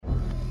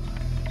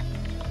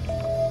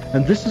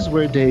And this is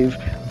where, Dave,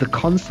 the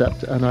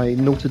concept, and I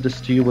noted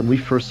this to you when we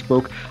first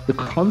spoke, the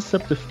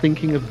concept of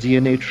thinking of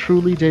DNA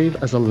truly, Dave,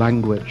 as a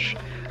language.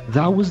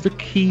 That was the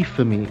key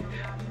for me.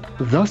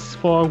 Thus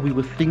far, we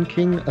were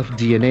thinking of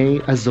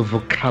DNA as a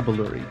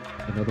vocabulary.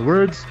 In other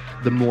words,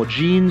 the more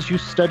genes you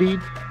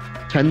studied,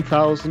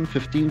 10,000,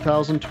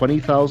 15,000,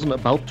 20,000,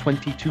 about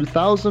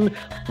 22,000,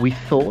 we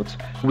thought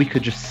we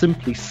could just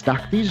simply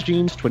stack these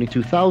genes,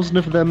 22,000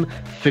 of them,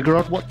 figure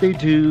out what they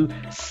do,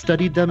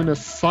 study them in a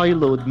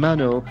siloed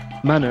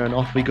manner, and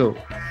off we go.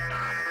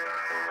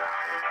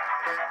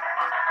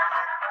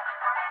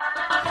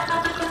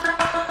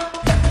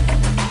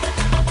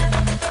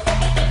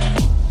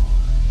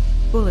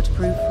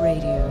 Bulletproof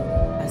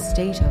Radio, a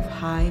state of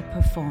high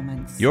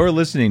performance. You're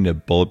listening to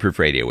Bulletproof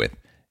Radio with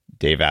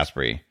Dave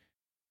Asprey.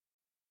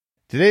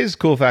 Today's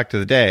cool fact of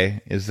the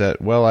day is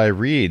that while I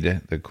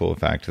read the cool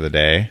fact of the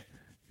day,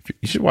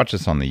 you should watch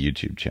this on the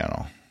YouTube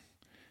channel.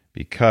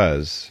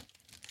 Because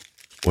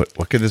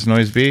what could this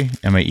noise be?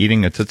 Am I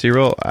eating a Tootsie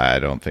Roll? I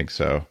don't think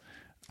so.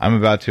 I'm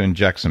about to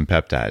inject some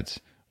peptides.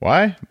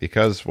 Why?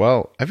 Because,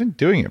 well, I've been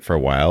doing it for a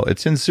while.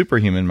 It's in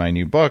Superhuman, my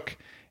new book,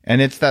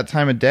 and it's that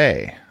time of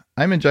day.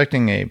 I'm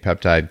injecting a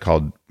peptide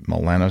called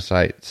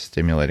melanocyte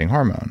stimulating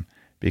hormone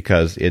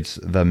because it's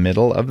the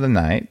middle of the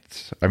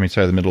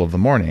middle of the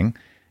morning.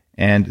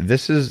 And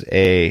this is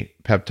a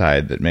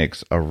peptide that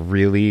makes a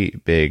really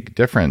big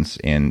difference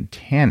in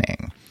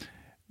tanning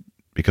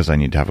because I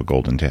need to have a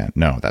golden tan.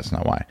 No, that's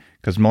not why.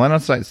 Because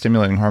melanocyte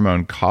stimulating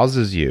hormone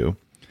causes you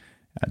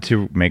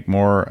to make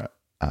more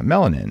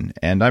melanin.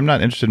 And I'm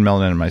not interested in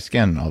melanin in my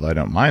skin, although I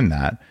don't mind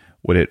that.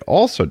 What it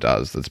also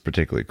does that's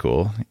particularly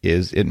cool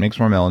is it makes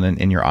more melanin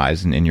in your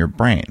eyes and in your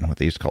brain, what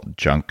they used to call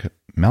junk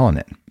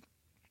melanin.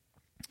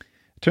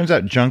 It turns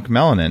out junk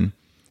melanin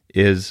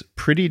is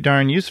pretty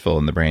darn useful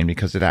in the brain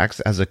because it acts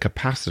as a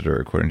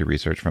capacitor, according to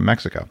research from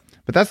Mexico.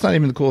 But that's not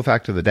even the cool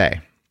fact of the day.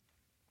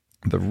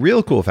 The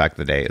real cool fact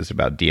of the day is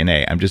about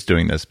DNA. I'm just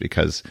doing this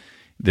because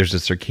there's a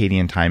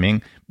circadian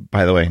timing.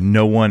 By the way,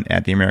 no one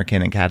at the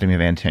American Academy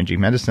of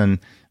Anti-Aging Medicine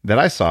that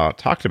I saw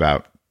talked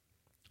about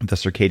the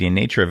circadian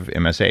nature of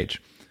MSH.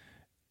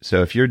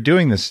 So if you're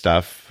doing this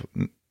stuff,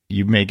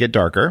 you may get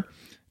darker,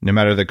 no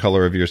matter the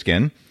color of your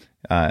skin.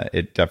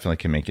 It definitely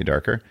can make you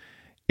darker.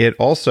 It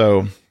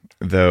also,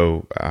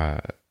 though,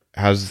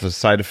 has the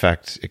side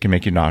effect, it can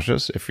make you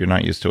nauseous if you're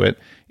not used to it.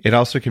 It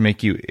also can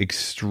make you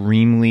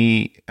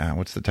extremely,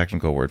 what's the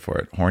technical word for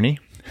it? Horny?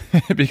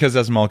 Because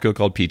there's a molecule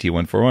called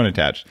PT141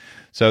 attached.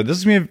 So this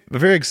is going to be a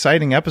very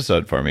exciting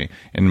episode for me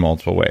in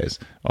multiple ways.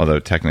 Although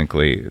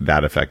technically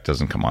that effect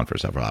doesn't come on for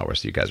several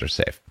hours, so you guys are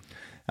safe.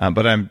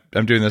 But I'm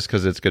doing this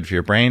because it's good for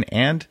your brain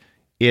and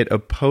it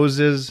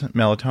opposes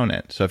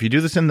melatonin. So if you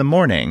do this in the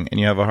morning and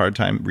you have a hard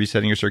time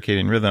resetting your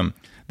circadian rhythm,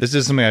 this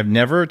is something I've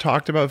never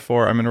talked about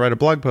before. I'm going to write a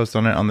blog post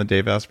on it on the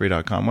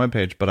daveasprey.com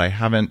webpage, but I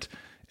haven't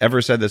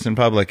ever said this in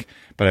public,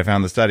 but I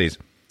found the studies.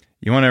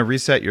 You want to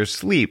reset your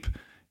sleep.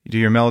 You do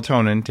your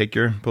melatonin, take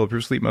your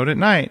bulletproof sleep mode at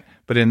night.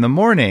 But in the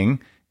morning,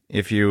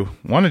 if you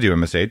want to do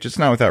MSH, it's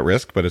not without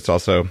risk, but it's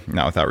also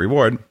not without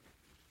reward.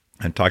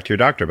 And talk to your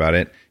doctor about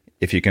it.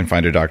 If you can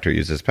find a doctor who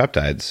uses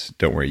peptides,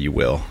 don't worry, you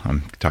will.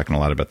 I'm talking a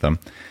lot about them.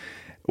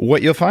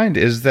 What you'll find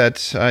is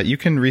that you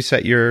can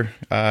reset your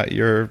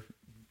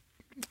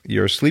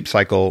sleep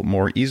cycle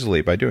more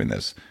easily by doing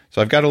this.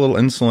 So I've got a little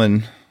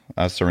insulin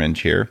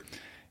syringe here,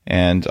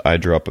 and I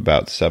drew up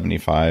about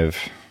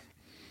 75,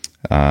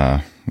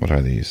 what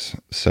are these?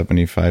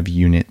 75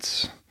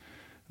 units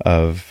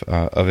of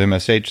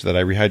MSH that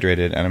I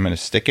rehydrated, and I'm going to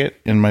stick it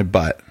in my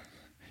butt.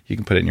 You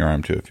can put it in your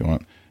arm too if you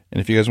want. And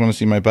if you guys want to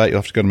see my butt, you'll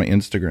have to go to my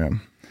Instagram.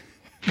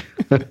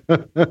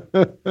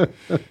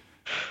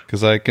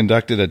 Because I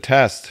conducted a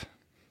test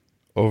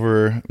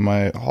over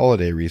my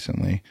holiday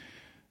recently.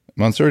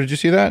 Mansoor, did you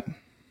see that?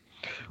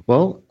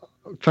 Well,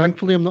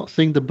 thankfully I'm not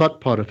seeing the butt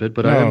part of it,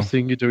 but I am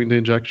seeing you doing the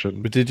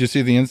injection. But did you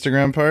see the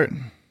Instagram part?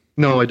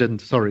 No, I didn't.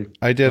 Sorry.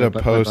 I did a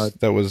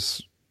post that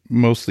was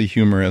mostly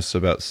humorous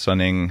about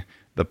sunning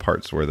the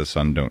parts where the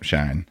sun don't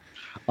shine.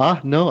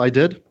 No, I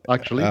did,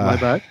 actually. My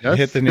bad. Yes.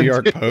 Hit the New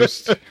York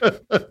Post.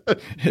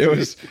 It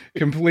was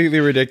completely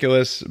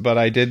ridiculous, but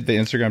I did the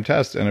Instagram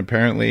test, and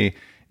apparently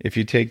if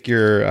you take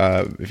your,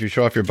 if you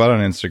show off your butt on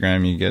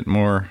Instagram, you get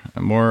more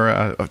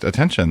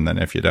attention than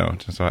if you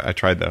don't. So I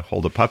tried the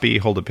hold a puppy,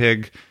 hold a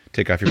pig,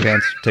 take off your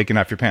pants, taking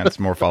off your pants,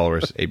 more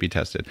followers, A/B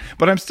tested.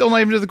 But I'm still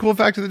not even to the cool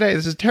fact of the day.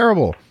 This is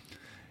terrible.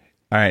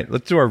 All right,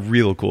 let's do our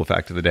real cool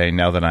fact of the day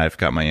now that I've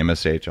got my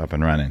MSH up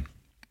and running.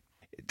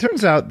 It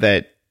turns out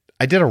that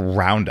I did a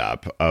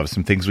roundup of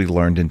some things we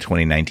learned in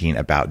 2019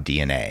 about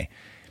DNA.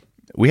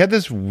 We had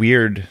this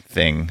weird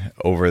thing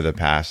over the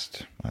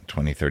past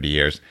 20, 30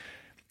 years.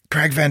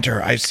 Craig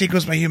Venter, I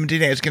sequenced my human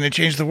DNA. It's going to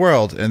change the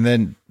world. And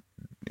then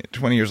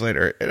 20 years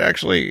later, it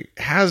actually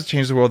has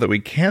changed the world that we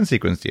can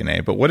sequence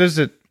DNA. But what has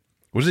it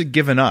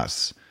given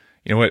us?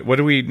 You know, what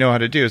do we know how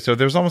to do? So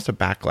there's almost a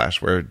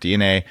backlash where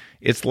DNA,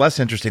 it's less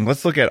interesting.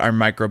 Let's look at our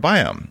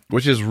microbiome,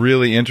 which is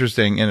really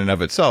interesting in and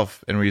of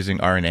itself. And we're using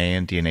RNA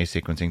and DNA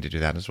sequencing to do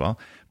that as well.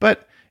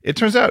 But it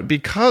turns out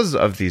because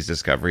of these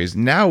discoveries,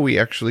 now we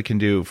actually can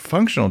do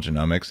functional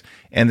genomics,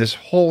 and this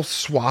whole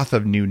swath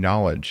of new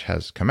knowledge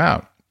has come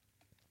out.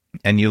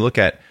 And you look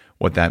at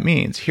what that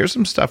means. Here's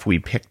some stuff we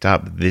picked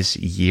up this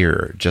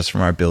year just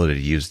from our ability to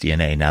use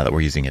DNA now that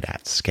we're using it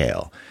at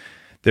scale.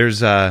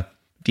 There's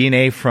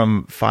DNA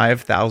from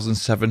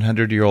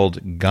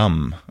 5,700-year-old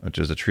gum, which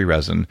is a tree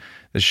resin,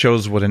 that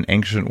shows what an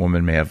ancient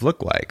woman may have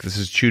looked like. This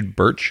is chewed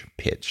birch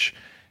pitch.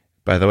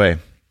 By the way,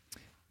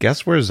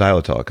 guess where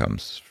xylitol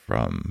comes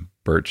from?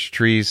 Birch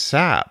tree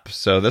sap.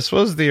 So this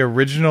was the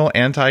original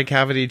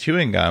anti-cavity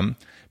chewing gum,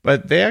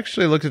 but they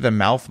actually looked at the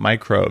mouth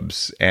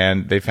microbes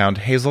and they found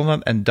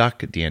hazelnut and duck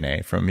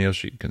DNA from meals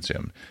she'd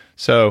consumed.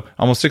 So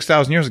almost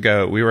 6,000 years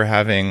ago, we were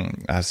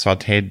having a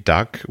sauteed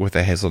duck with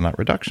a hazelnut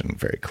reduction,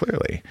 very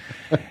clearly.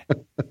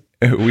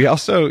 We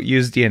also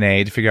use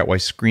DNA to figure out why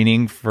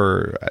screening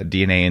for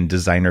DNA in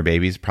designer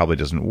babies probably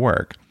doesn't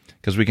work,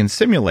 because we can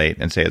simulate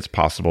and say it's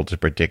possible to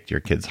predict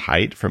your kid's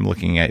height from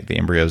looking at the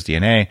embryo's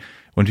DNA.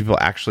 When people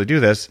actually do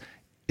this,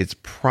 it's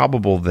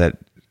probable that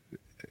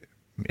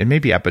it may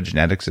be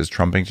epigenetics is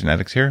trumping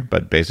genetics here,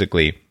 but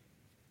basically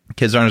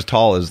kids aren't as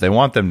tall as they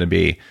want them to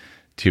be.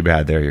 Too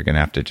bad there. You're going to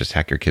have to just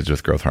hack your kids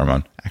with growth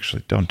hormone.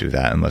 Actually, don't do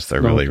that unless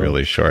they're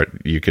really short.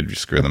 You could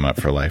screw them up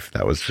for life.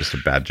 That was just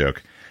a bad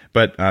joke.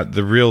 But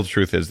the real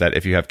truth is that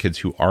if you have kids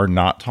who are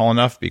not tall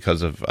enough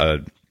because of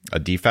a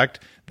defect,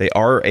 they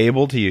are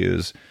able to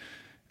use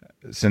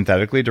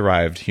synthetically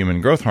derived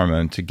human growth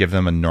hormone to give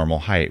them a normal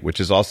height, which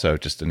is also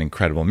just an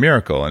incredible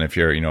miracle. And if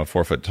you're, a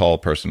 4 foot tall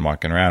person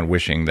walking around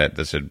wishing that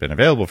this had been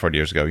available 40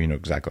 years ago, you know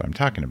exactly what I'm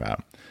talking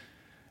about.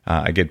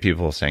 I get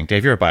people saying,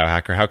 Dave, you're a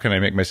biohacker. How can I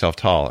make myself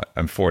tall?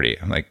 I'm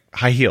 40. I'm like,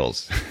 high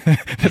heels.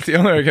 That's the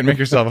only way you can make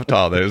yourself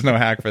tall. There's no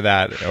hack for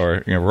that,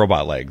 or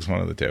robot legs,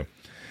 one of the two.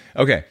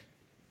 Okay.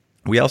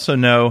 We also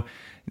know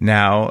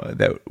now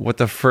that what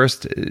the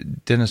first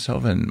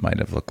Denisovan might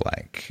have looked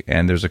like.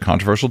 And there's a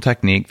controversial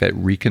technique that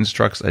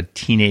reconstructs a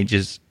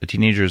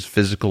teenager's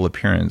physical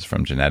appearance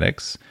from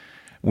genetics.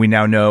 We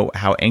now know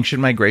how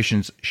ancient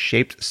migrations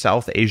shaped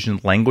South Asian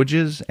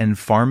languages and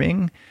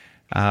farming.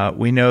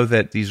 We know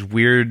that these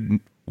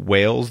weird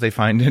whales they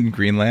find in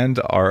Greenland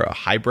are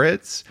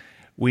hybrids.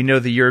 We know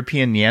the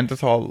European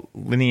Neanderthal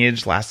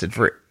lineage lasted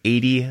for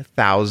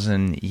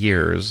 80,000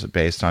 years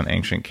based on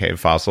ancient cave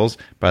fossils.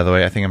 By the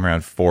way, I think I'm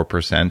around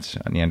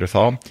 4%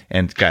 Neanderthal.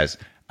 And guys,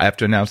 I have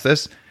to announce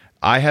this.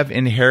 I have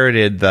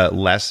inherited the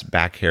less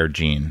back hair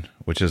gene,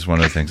 which is one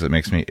of the things that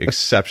makes me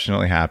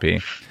exceptionally happy.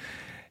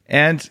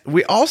 And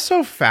we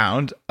also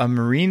found a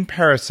marine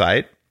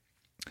parasite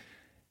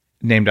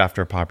named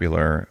after a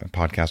popular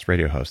podcast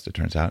radio host, it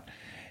turns out.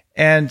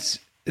 And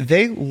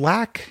they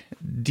lack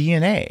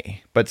DNA,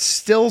 but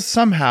still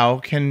somehow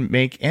can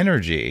make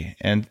energy.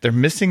 And they're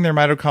missing their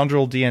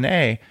mitochondrial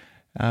DNA.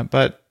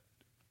 But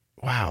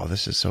wow,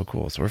 this is so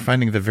cool. So we're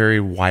finding the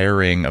very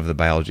wiring of the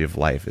biology of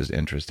life is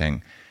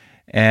interesting.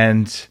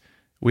 And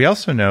we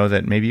also know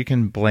that maybe you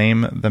can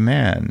blame the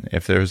man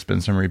if there's been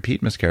some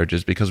repeat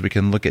miscarriages, because we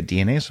can look at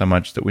DNA so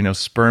much that we know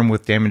sperm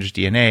with damaged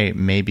DNA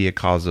may be a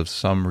cause of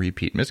some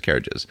repeat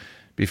miscarriages.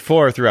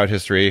 Before, throughout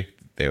history,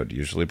 they would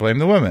usually blame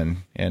the woman.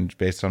 And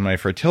based on my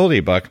fertility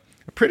book,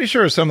 I'm pretty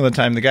sure some of the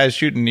time the guy's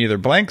shooting either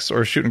blanks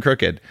or shooting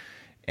crooked.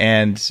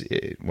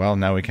 And, well,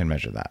 now we can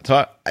measure that.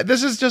 So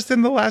this is just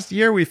in the last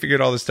year we figured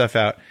all this stuff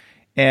out.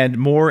 And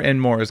more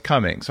is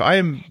coming. So I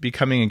am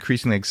becoming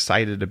increasingly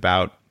excited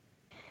about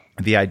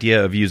the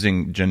idea of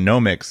using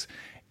genomics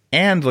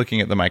and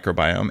looking at the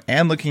microbiome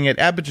and looking at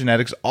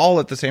epigenetics all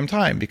at the same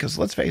time. Because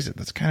let's face it,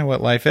 that's kind of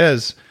what life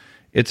is.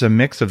 It's a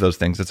mix of those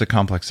things. It's a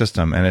complex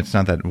system. And it's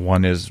not that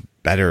one is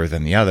better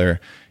than the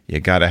other. You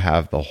got to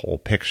have the whole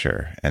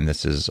picture. And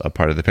this is a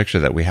part of the picture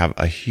that we have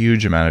a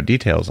huge amount of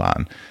details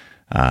on.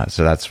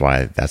 So that's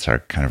why that's our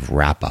kind of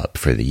wrap up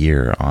for the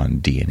year on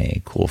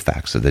DNA Cool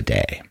Facts of the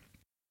Day.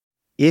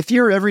 If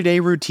your everyday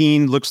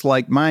routine looks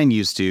like mine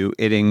used to,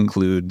 it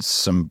includes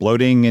some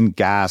bloating and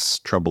gas,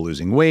 trouble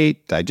losing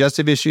weight,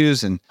 digestive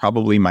issues, and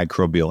probably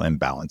microbial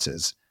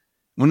imbalances.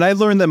 When I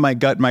learned that my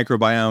gut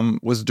microbiome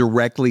was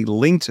directly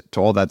linked to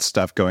all that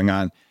stuff going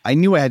on, I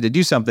knew I had to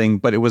do something,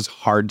 but it was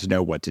hard to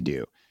know what to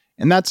do.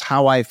 And that's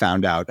how I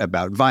found out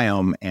about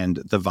Viome and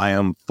the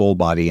Viome Full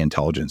Body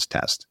Intelligence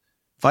Test.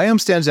 Viome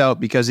stands out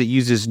because it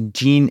uses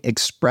gene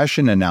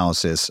expression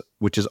analysis,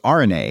 which is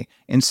RNA,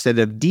 instead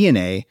of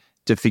DNA,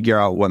 to figure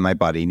out what my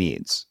body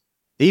needs.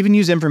 They even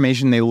use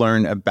information they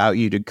learn about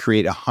you to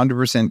create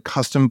 100%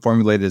 custom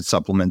formulated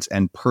supplements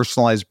and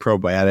personalized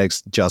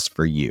probiotics just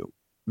for you.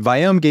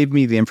 Viome gave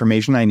me the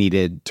information I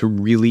needed to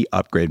really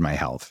upgrade my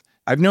health.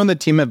 I've known the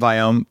team at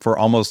Viome for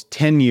almost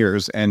 10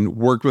 years and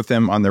worked with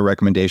them on their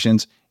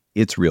recommendations.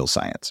 It's real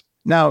science.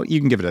 Now, you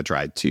can give it a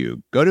try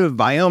too. Go to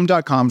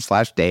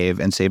Viome.com/Dave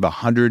and save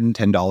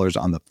 $110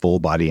 on the Full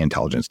Body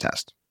Intelligence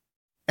Test.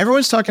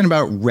 Everyone's talking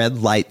about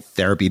red light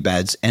therapy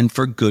beds, and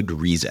for good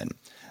reason.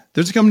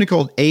 There's a company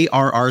called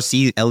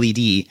ARRC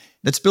LED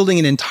that's building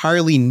an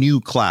entirely new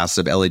class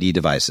of LED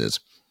devices.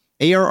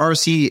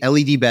 ARRC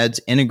LED beds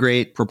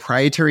integrate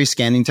proprietary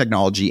scanning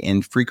technology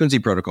and frequency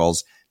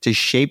protocols to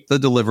shape the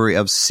delivery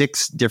of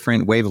 6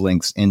 different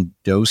wavelengths in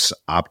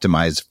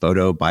dose-optimized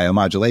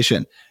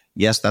photobiomodulation.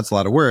 Yes, that's a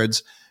lot of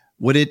words.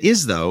 What it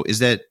is, though, is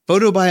that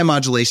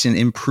photobiomodulation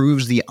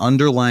improves the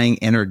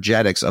underlying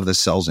energetics of the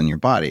cells in your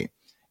body.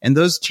 And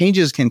those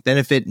changes can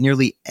benefit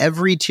nearly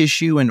every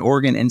tissue and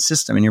organ and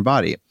system in your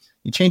body.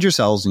 You change your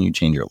cells and you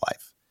change your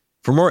life.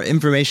 For more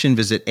information,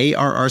 visit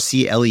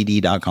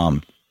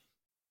arrcled.com.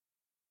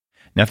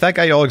 Now, if that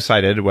got you all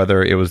excited,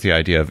 whether it was the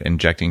idea of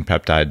injecting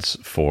peptides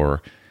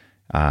for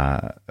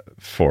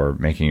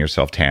making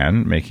yourself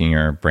tan, making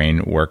your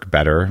brain work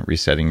better,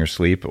 resetting your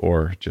sleep,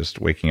 or just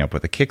waking up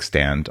with a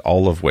kickstand,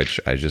 all of which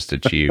I just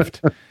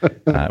achieved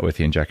with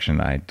the injection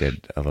I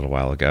did a little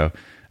while ago.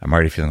 I'm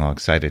already feeling all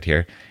excited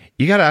here.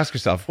 You got to ask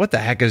yourself, what the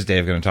heck is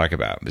Dave going to talk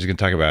about? Is he going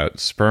to talk about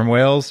sperm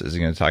whales? Is he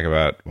going to talk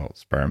about,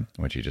 sperm,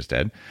 which you just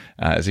did?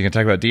 Is he going to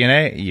talk about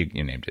DNA?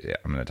 You named it. Yeah,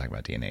 I'm going to talk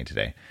about DNA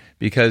today.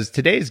 Because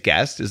today's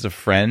guest is a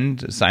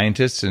friend,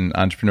 scientist, and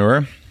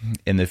entrepreneur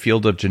in the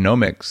field of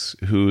genomics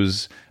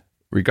who's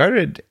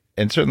regarded,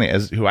 and certainly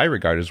as who I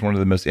regard as one of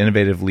the most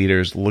innovative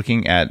leaders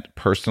looking at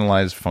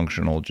personalized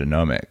functional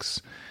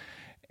genomics.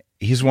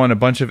 He's won a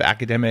bunch of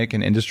academic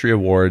and industry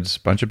awards, a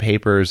bunch of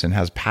papers, and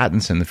has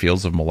patents in the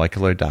fields of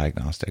molecular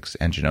diagnostics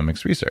and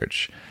genomics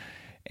research.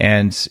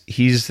 And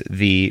he's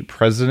the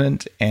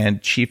president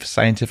and chief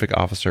scientific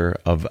officer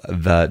of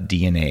the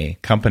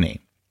DNA Company.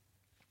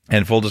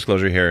 And full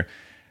disclosure here,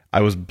 I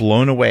was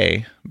blown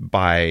away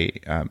by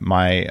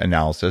my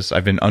analysis.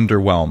 I've been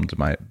underwhelmed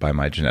by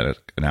my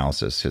genetic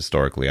analysis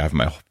historically. I have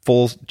my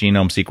full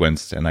genome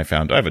sequenced, and I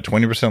found I have a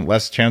 20%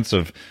 less chance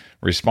of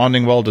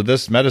responding well to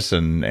this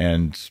medicine,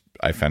 and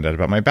I found out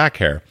about my back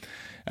hair,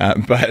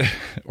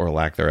 or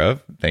lack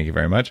thereof. Thank you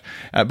very much.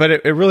 But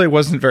it really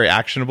wasn't very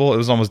actionable. It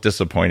was almost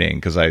disappointing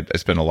because I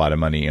spent a lot of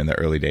money in the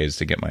early days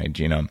to get my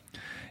genome.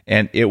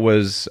 And it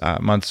was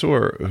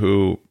Mansoor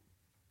who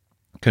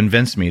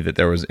convinced me that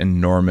there was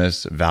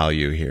enormous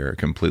value here.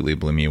 Completely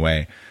blew me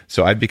away.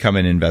 So I've become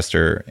an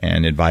investor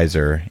and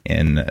advisor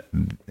in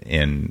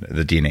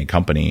the DNA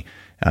Company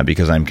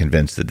because I'm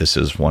convinced that this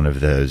is one of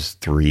those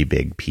 3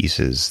 big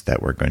pieces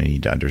that we're going to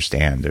need to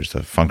understand. There's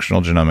the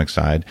functional genomic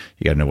side.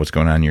 You got to know what's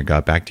going on in your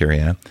gut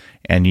bacteria,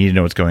 and you need to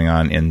know what's going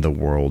on in the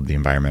world, the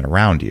environment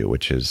around you,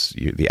 which is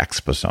the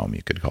exposome,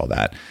 you could call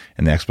that.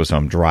 And the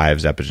exposome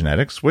drives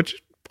epigenetics, which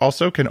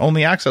also can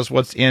only access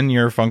what's in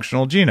your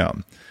functional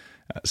genome.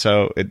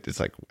 So it's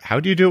like, how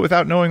do you do it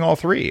without knowing all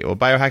 3? Well,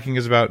 biohacking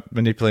is about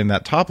manipulating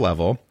that top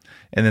level.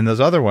 And then those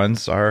other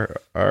ones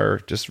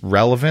are just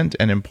relevant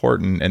and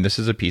important. And this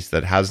is a piece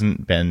that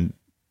hasn't been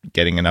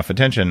getting enough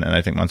attention. And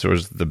I think Mansoor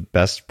is the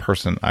best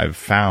person I've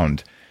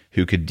found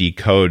who could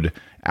decode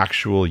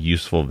actual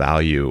useful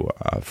value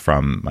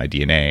from my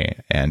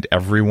DNA. And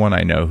everyone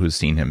I know who's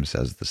seen him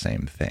says the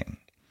same thing.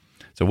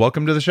 So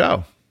welcome to the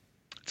show.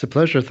 It's a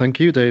pleasure. Thank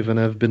you, Dave. And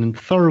I've been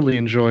thoroughly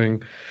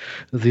enjoying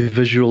the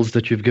visuals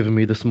that you've given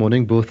me this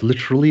morning, both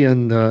literally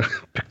and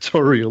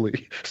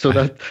pictorially. So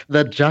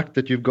that jack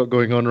that you've got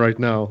going on right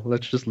now,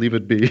 let's just leave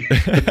it be.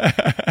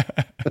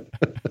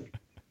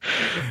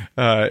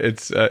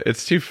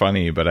 It's too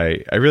funny, but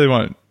I really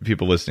want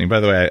people listening.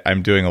 By the way,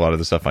 I'm doing a lot of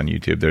the stuff on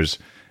YouTube. There's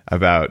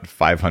about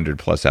 500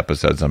 plus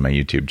episodes on my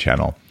YouTube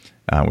channel,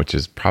 which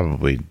is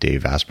probably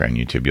Dave Asprey on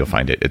YouTube. You'll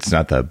find it. It's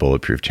not the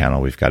Bulletproof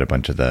channel. We've got a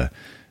bunch of the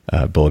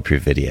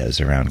Bulletproof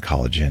videos around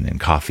collagen and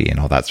coffee and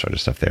all that sort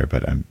of stuff there.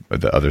 But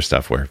the other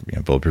stuff where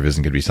Bulletproof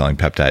isn't going to be selling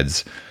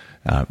peptides,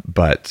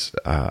 but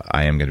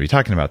I am going to be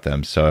talking about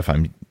them. So if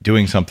I'm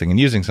doing something and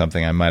using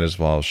something, I might as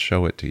well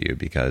show it to you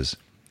because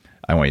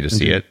I want you to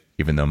see it.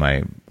 Even though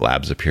my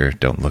labs up here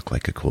don't look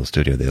like a cool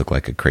studio, they look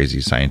like a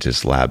crazy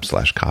scientist lab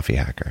 / coffee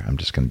hacker. I'm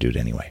just going to do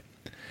it anyway.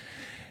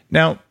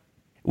 Now,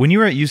 when you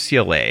were at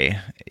UCLA,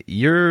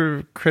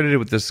 you're credited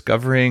with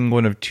discovering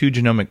one of 2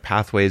 genomic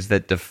pathways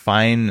that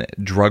define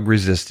drug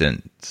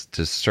resistance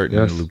to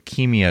certain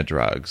leukemia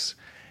drugs.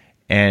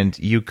 And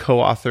you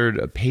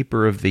co-authored a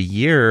paper of the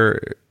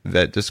year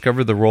that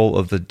discovered the role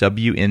of the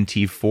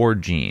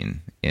WNT4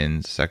 gene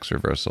in sex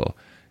reversal.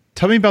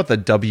 Tell me about the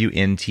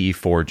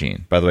WNT4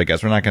 gene. By the way,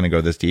 guys, we're not going to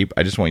go this deep.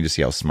 I just want you to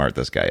see how smart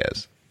this guy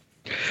is.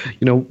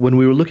 When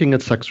we were looking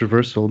at sex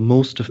reversal,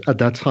 at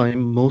that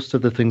time, most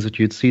of the things that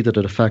you'd see that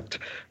would affect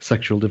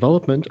sexual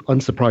development,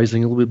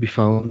 unsurprisingly, will be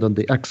found on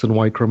the X and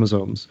Y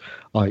chromosomes,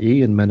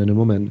 i.e. in men and in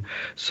women.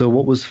 So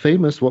what was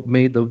famous, what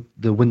made the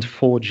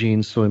WNT4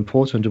 gene so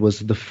important, was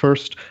the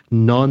first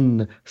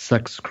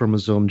non-sex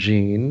chromosome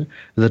gene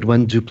that,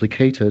 when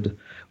duplicated,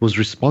 was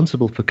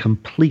responsible for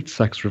complete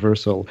sex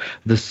reversal,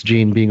 this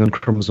gene being on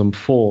chromosome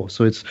 4.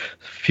 So it's a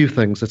few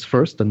things. It's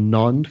first, the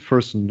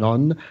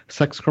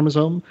non-sex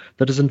chromosome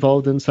that is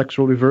involved in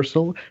sexual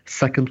reversal.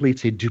 Secondly,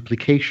 it's a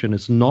duplication.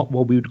 It's not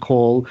what we would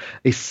call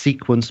a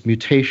sequence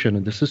mutation.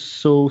 And this is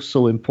so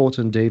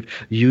important, Dave.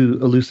 You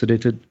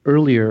elucidated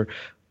earlier.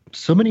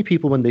 So many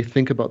people, when they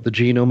think about the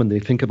genome and they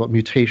think about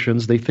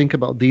mutations, they think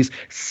about these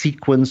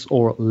sequence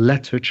or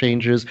letter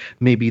changes,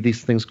 maybe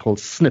these things called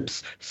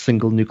SNPs,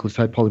 single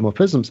nucleotide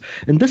polymorphisms.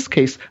 In this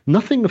case,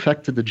 nothing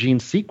affected the gene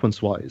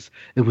sequence-wise.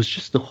 It was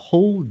just the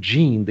whole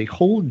gene. The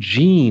whole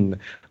gene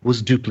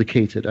was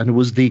duplicated, and it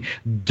was the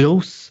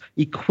dose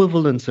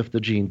equivalence of the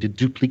gene, the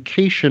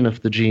duplication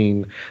of the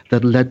gene,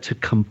 that led to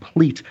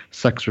complete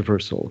sex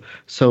reversal.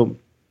 So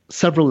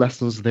several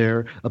lessons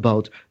there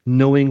about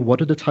knowing what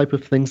are the type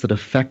of things that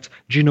affect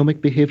genomic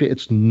behavior.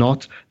 It's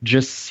not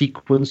just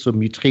sequence or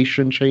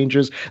mutation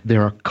changes.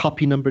 There are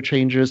copy number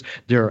changes.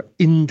 There are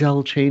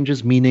indel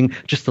changes, meaning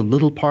just a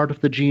little part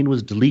of the gene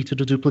was deleted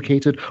or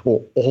duplicated,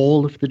 or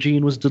all of the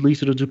gene was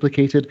deleted or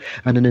duplicated.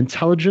 And an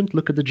intelligent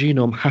look at the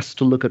genome has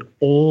to look at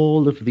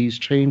all of these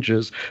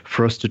changes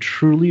for us to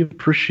truly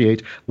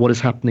appreciate what is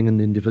happening in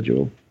the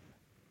individual.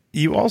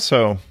 You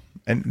also,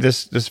 and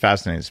this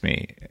fascinates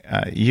me,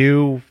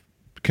 you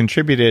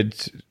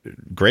contributed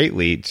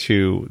greatly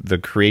to the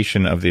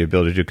creation of the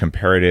ability to do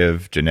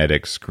comparative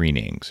genetic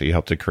screening. So you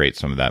helped to create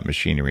some of that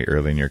machinery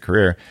early in your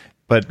career.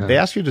 But they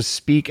asked you to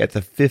speak at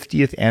the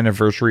 50th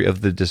anniversary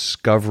of the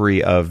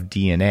discovery of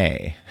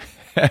DNA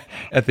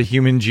at the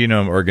Human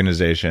Genome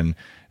Organization.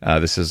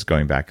 This is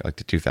going back like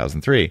to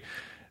 2003.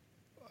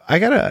 I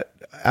got to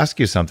ask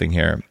you something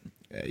here.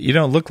 You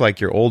don't look like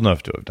you're old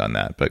enough to have done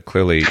that, but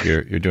clearly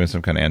you're doing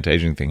some kind of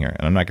anti-aging thing here.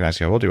 And I'm not going to ask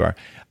you how old you are.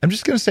 I'm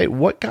just going to say,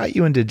 what got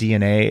you into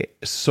DNA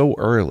so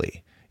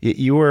early?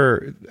 You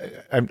were,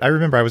 I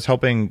remember I was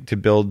helping to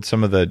build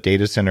some of the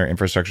data center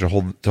infrastructure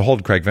to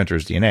hold Craig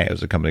Venter's DNA. It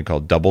was a company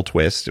called Double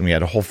Twist, and we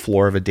had a whole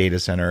floor of a data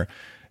center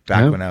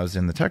back when I was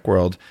in the tech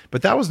world.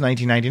 But that was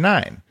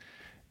 1999.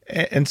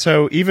 And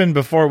so even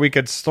before we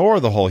could store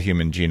the whole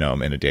human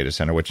genome in a data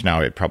center, which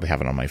now I probably have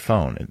it on my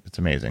phone. It's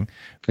amazing.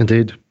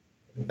 Indeed.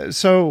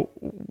 So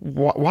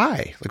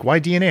why? Like, why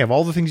DNA of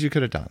all the things you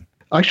could have done?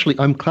 Actually,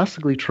 I'm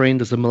classically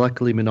trained as a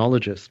molecular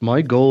immunologist.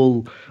 My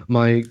goal,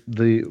 I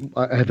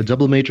have a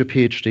double major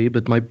Ph.D.,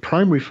 but my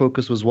primary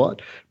focus was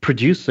what?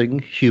 Producing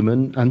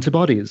human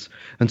antibodies.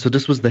 And so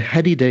this was the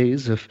heady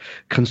days of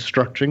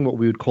constructing what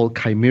we would call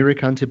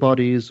chimeric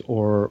antibodies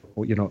or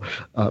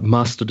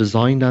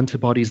master-designed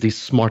antibodies, these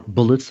smart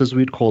bullets, as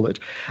we'd call it.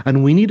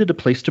 And we needed a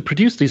place to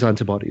produce these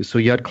antibodies. So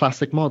you had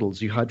classic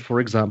models. You had,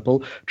 for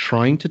example,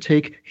 trying to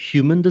take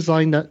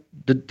human-designed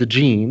the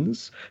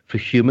genes for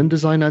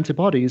human-designed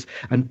antibodies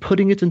and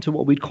putting it into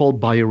what we'd call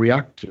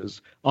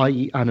bioreactors,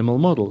 i.e. animal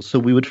models. So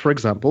we would, for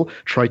example,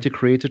 try to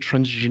create a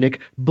transgenic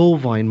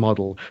bovine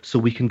model so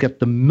we can get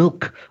the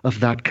milk of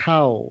that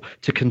cow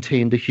to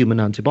contain the human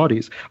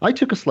antibodies. I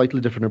took a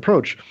slightly different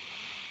approach.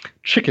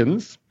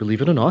 Chickens,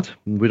 believe it or not,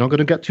 we're not going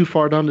to get too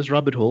far down this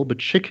rabbit hole, but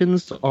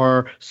chickens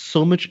are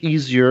so much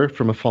easier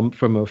from a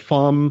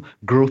farm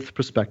growth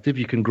perspective.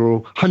 You can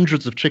grow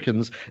hundreds of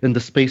chickens in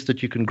the space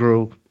that you can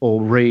grow or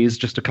raise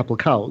just a couple of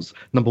cows.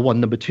 Number one.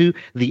 Number two,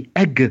 the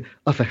egg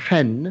of a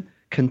hen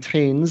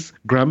contains,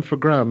 gram for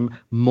gram,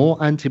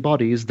 more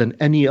antibodies than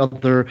any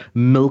other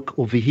milk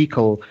or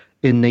vehicle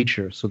in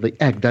nature. So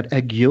that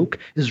egg yolk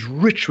is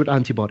rich with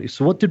antibodies.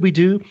 So what did we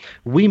do?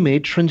 We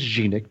made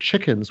transgenic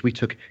chickens. We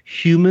took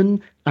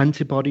human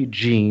antibody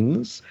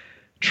genes,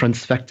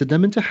 transfected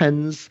them into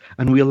hens,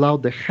 and we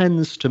allowed the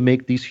hens to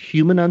make these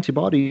human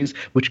antibodies,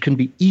 which can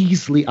be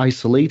easily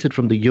isolated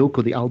from the yolk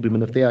or the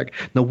albumin of the egg.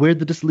 Now, where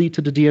did this lead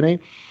to the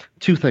DNA?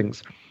 Two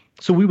things.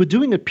 So we were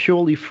doing it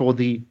purely for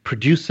the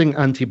producing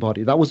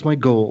antibody. That was my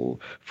goal.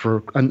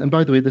 And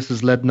by the way, this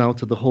has led now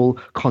to the whole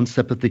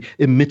concept of the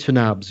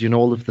imitinabs,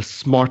 all of the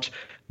smart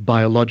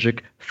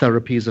biologic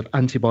therapies of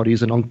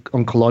antibodies and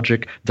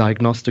oncologic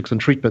diagnostics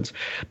and treatments.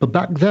 But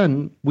back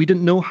then, we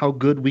didn't know how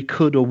good we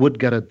could or would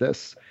get at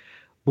this.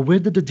 But where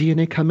did the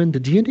DNA come in? The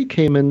DNA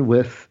came in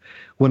with,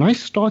 when I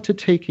started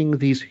taking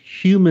these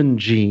human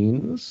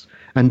genes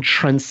and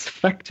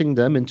transfecting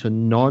them into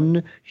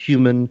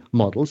non-human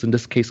models, in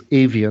this case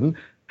avian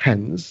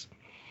hens,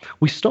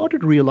 we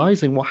started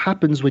realizing what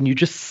happens when you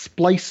just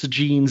splice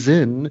genes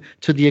in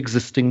to the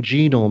existing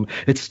genome.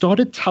 It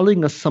started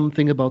telling us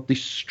something about the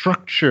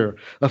structure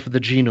of the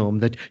genome,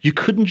 that you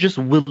couldn't just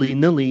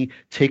willy-nilly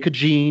take a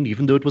gene,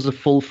 even though it was a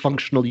full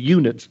functional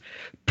unit,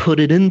 put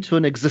it into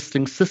an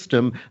existing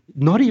system,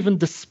 not even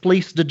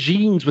displace the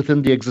genes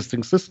within the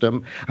existing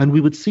system, and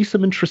we would see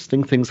some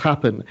interesting things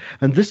happen.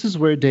 And this is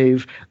where,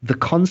 Dave, the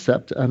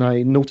concept, and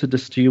I noted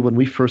this to you when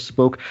we first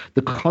spoke,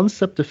 the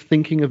concept of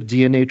thinking of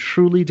DNA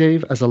truly,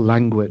 Dave, as a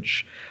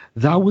language.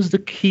 That was the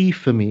key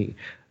for me.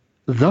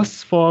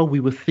 Thus far,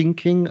 we were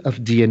thinking of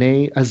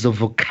DNA as a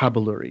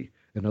vocabulary.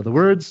 In other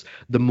words,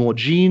 the more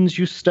genes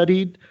you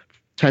studied,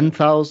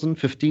 10,000,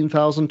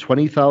 15,000,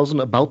 20,000,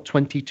 about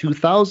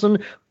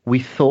 22,000, we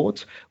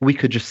thought we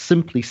could just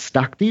simply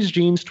stack these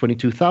genes,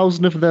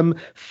 22,000 of them,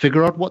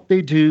 figure out what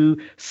they do,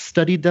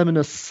 study them in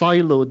a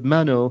siloed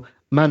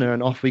manner,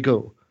 and off we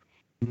go.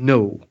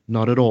 No,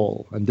 not at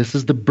all. And this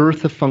is the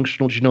birth of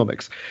functional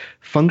genomics.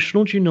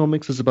 Functional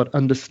genomics is about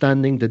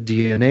understanding that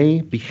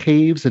DNA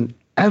behaves in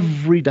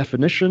every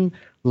definition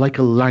like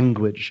a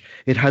language.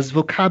 It has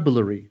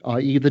vocabulary,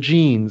 i.e., the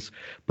genes,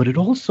 but it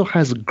also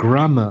has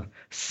grammar,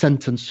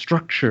 sentence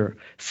structure,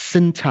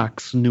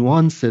 syntax,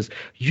 nuances.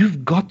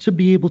 You've got to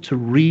be able to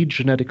read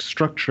genetic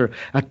structure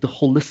at the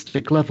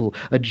holistic level.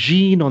 A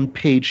gene on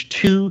page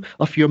 2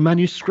 of your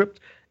manuscript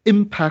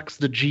impacts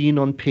the gene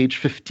on page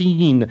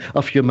 15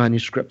 of your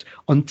manuscript.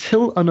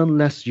 Until and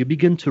unless you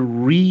begin to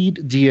read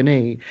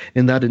DNA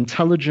in that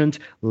intelligent,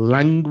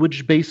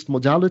 language-based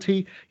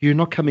modality, you're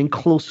not coming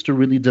close to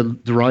really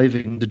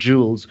deriving the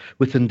jewels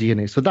within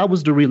DNA. So that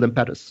was the real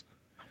impetus.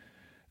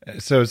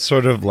 So it's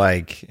sort of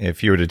like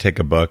if you were to take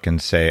a book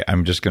and say,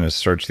 I'm just going to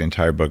search the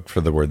entire book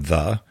for the word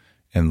the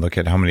and look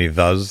at how many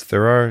thes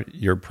there are,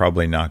 you're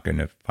probably not going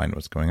to find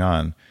what's going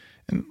on.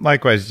 And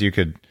likewise, you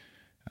could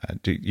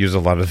use a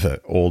lot of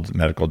the old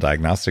medical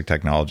diagnostic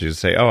technologies to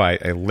say, oh, I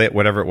lit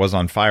whatever it was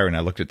on fire and I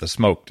looked at the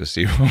smoke to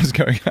see what was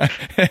going on.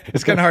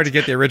 It's kind of hard to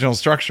get the original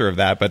structure of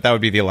that, but that would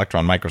be the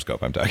electron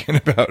microscope I'm talking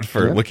about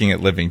for looking at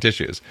living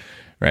tissues,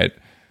 right?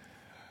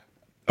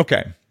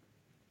 Okay.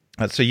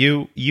 So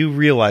you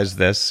realize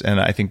this, and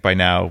I think by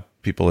now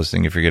people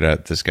listening have figured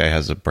out this guy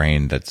has a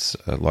brain that's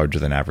larger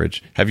than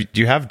average. Do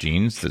you have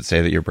genes that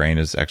say that your brain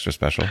is extra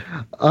special?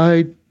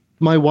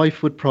 My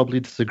wife would probably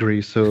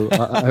disagree, so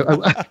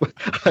I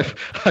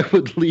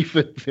would leave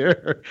it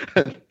there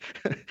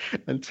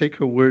and take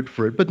her word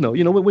for it. But no,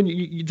 when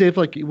you Dave,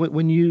 like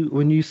when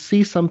you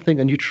see something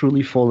and you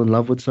truly fall in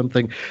love with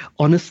something,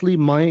 honestly,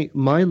 my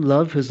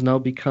love has now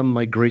become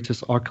my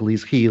greatest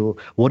Achilles heel.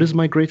 What is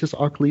my greatest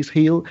Achilles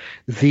heel?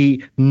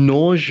 The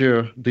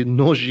nauseating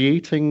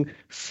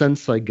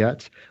sense I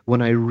get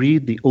when I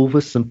read the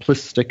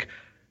oversimplistic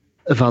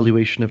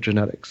evaluation of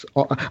genetics.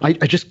 I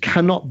just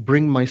cannot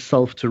bring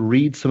myself to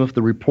read some of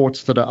the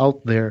reports that are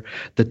out there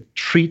that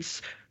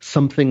treats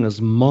something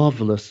as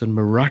marvelous and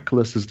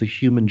miraculous as the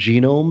human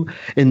genome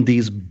in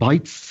these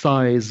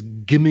bite-sized,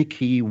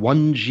 gimmicky,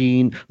 one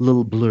gene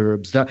little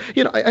blurbs. That,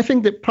 I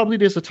think that probably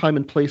there's a time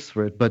and place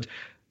for it, but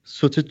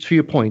so to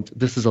your point,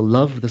 this is a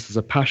love, this is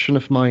a passion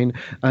of mine,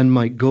 and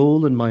my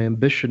goal and my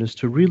ambition is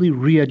to really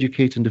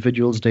re-educate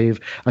individuals, Dave,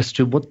 as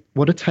to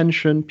what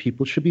attention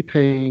people should be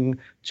paying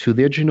to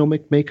their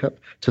genomic makeup,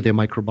 to their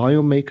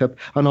microbiome makeup,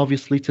 and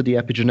obviously to the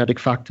epigenetic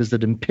factors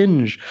that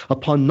impinge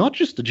upon not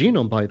just the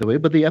genome, by the way,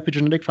 but the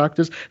epigenetic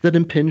factors that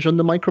impinge on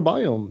the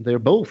microbiome. They're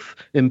both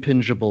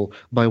impingeable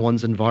by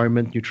one's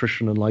environment,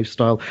 nutrition, and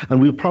lifestyle.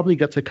 And we'll probably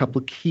get to a couple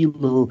of key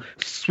little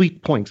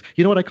sweet points.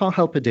 You know what? I can't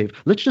help it, Dave.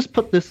 Let's just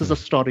put this as a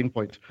starting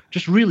point.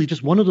 Just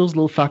one of those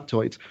little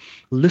factoids.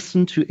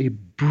 Listen to a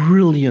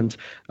brilliant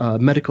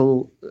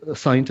medical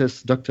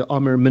scientist, Dr.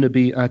 Amir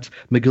Minabi at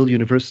McGill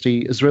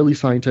University, Israeli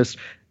scientist,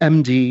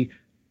 MD,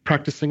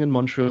 practicing in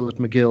Montreal at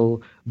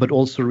McGill, but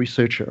also a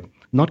researcher.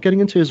 Not getting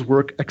into his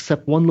work,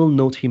 except one little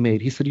note he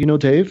made. He said,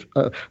 Dave,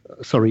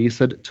 he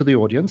said to the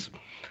audience,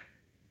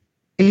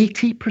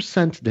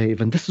 80%,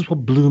 Dave, and this is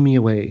what blew me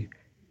away,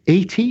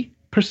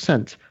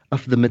 80%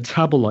 of the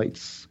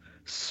metabolites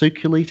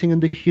circulating in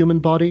the human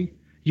body,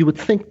 you would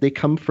think they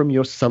come from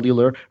your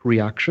cellular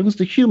reactions,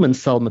 the human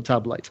cell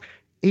metabolites.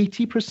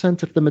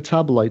 80% of the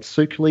metabolites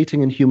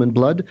circulating in human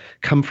blood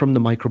come from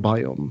the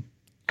microbiome.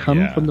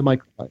 From the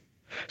microbiome.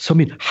 So,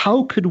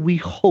 how could we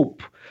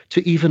hope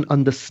to even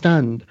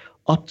understand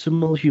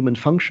optimal human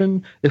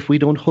function if we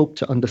don't hope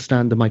to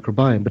understand the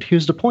microbiome? But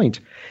here's the point.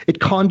 It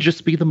can't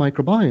just be the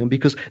microbiome,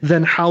 because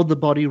then how the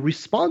body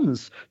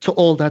responds to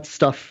all that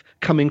stuff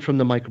coming from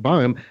the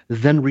microbiome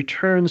then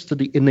returns to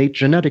the innate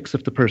genetics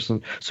of the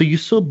person. So you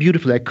so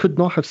beautifully, I could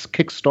not have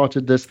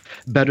kickstarted this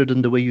better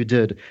than the way you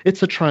did.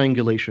 It's a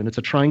triangulation.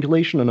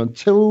 And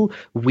until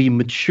we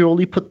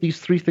maturely put these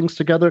three things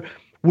together,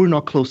 we're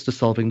not close to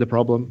solving the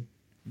problem.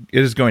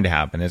 It is going to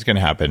happen. It's going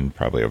to happen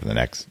probably over the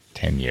next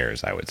 10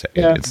 years, I would say.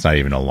 Yeah. It's not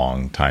even a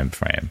long time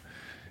frame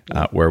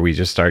where we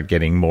just start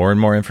getting more and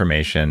more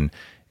information,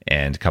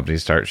 and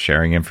companies start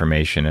sharing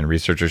information and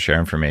researchers share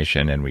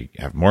information, and we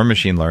have more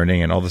machine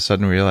learning, and all of a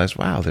sudden we realize,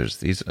 wow, there's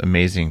these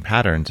amazing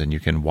patterns and you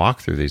can walk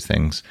through these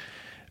things.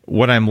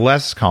 What I'm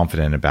less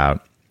confident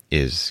about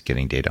is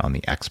getting data on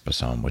the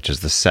exposome, which is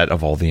the set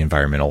of all the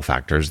environmental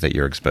factors that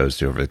you're exposed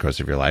to over the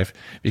course of your life,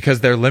 because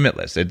they're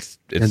limitless. It's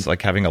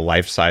like having a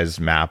life-size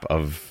map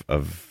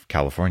of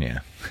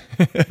California.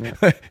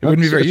 It wouldn't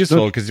be very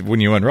useful, because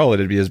when you unroll it,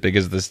 it'd be as big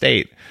as the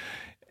state,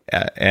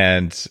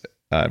 and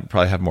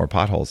probably have more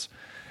potholes.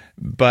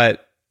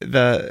 But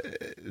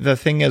the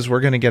thing is,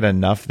 we're going to get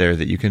enough there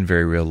that you can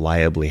very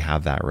reliably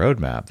have that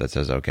roadmap that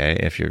says, okay,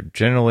 if you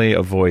generally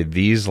avoid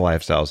these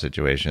lifestyle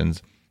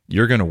situations,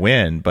 you're going to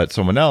win, but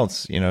someone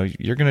else,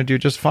 you're going to do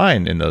just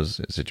fine in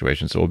those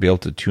situations. So we'll be able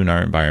to tune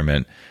our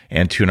environment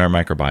and tune our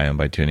microbiome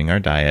by tuning our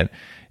diet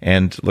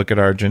and look at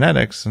our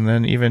genetics, and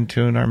then even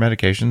tune our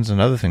medications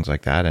and other things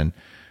like that. And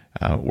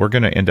we're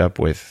going to end up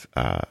with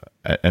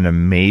an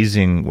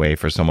amazing way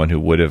for someone who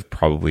would have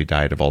probably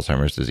died of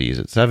Alzheimer's disease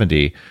at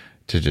 70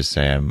 to just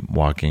say, I'm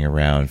walking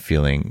around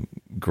feeling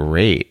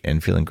great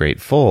and feeling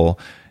grateful,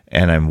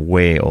 and I'm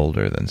way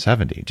older than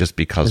 70 just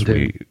because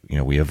we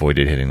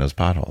avoided hitting those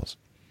potholes.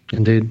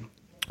 Indeed.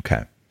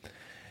 Okay.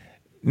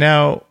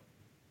 Now,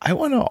 I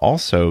want to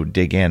also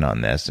dig in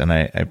on this, and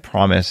I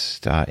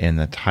promised in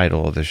the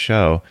title of the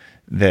show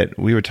that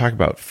we would talk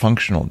about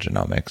functional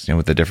genomics,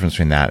 with the difference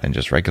between that and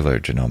just regular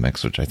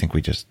genomics, which I think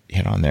we just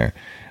hit on there.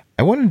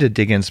 I wanted to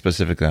dig in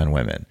specifically on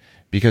women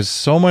because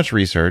so much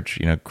research,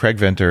 Craig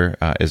Venter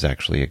is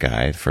actually a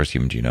guy. The first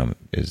human genome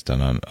is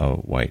done on a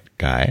white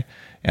guy.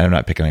 And I'm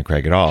not picking on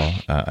Craig at all.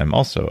 I'm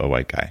also a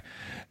white guy.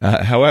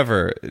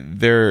 However,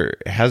 there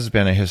has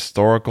been a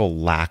historical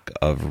lack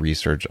of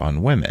research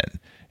on women.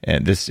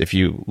 And this, if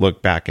you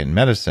look back in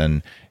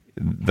medicine,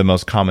 the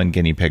most common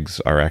guinea pigs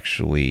are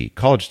actually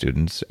college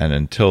students. And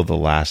until the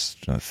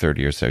last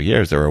 30 or so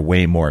years, there were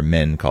way more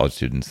men college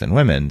students than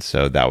women.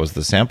 So that was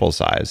the sample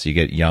size. You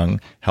get young,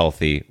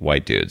 healthy,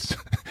 white dudes.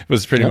 It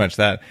was pretty much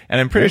that.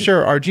 And I'm pretty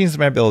sure our genes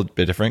might be a little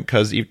bit different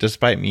because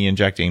despite me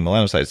injecting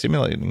melanocyte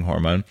stimulating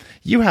hormone,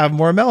 you have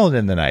more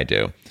melanin than I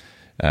do.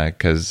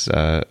 Because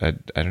I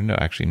don't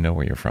actually know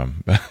where you're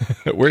from.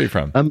 Where are you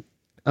from?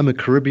 I'm a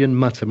Caribbean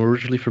mutt. I'm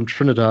originally from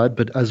Trinidad,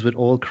 but as with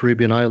all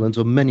Caribbean islands,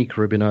 or many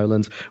Caribbean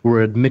islands,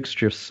 we're a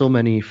mixture of so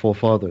many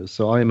forefathers.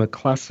 So I am a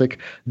classic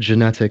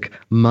genetic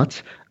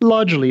mutt.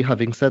 Largely,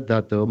 having said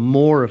that, though,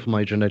 more of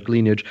my genetic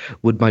lineage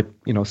would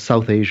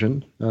South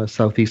Asian,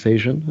 Southeast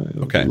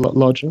Asian, okay,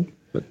 larger.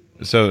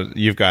 So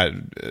you've got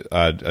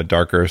a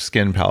darker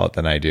skin palette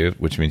than I do,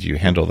 which means you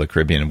handle the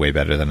Caribbean way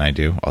better than I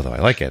do, although I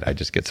like it. I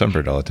just get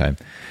sunburned all the time.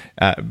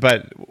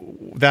 But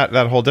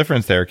that whole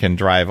difference there can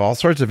drive all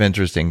sorts of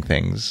interesting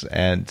things.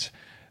 And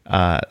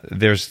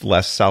there's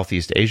less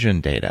Southeast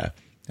Asian data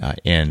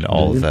in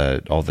all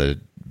the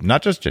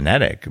not just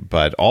genetic,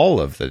 but all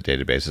of the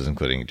databases,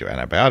 including do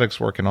antibiotics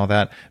work and all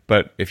that.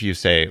 But if you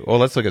say, well,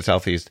 let's look at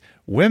Southeast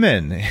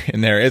women in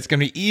there, it's going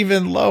to be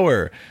even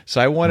lower. So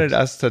I wanted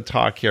us to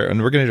talk here,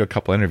 and we're going to do a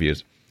couple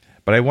interviews,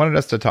 but I wanted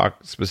us to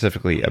talk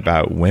specifically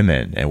about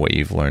women and what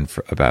you've learned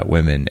about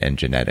women and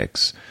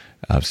genetics,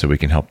 so we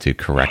can help to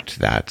correct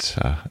that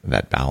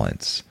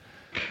balance.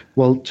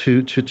 Well,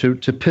 to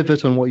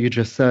pivot on what you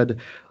just said,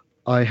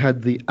 I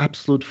had the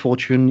absolute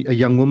fortune, a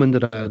young woman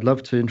that I'd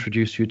love to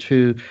introduce you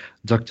to,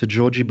 Dr.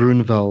 Georgie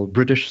Brunval,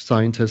 British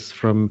scientist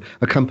from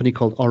a company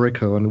called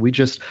Orico. And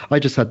I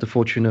just had the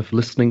fortune of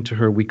listening to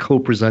her. We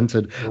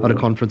co-presented at a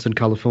conference in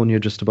California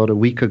just about a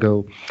week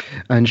ago.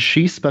 And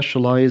she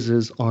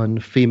specializes on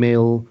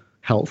female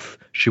health.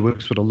 She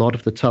works with a lot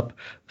of the top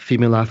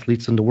female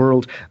athletes in the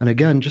world. And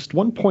again, just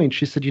one point,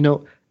 she said,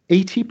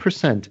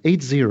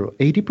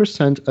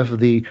 80% of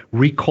the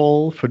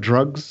recall for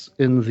drugs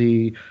in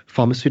the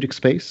pharmaceutic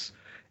space,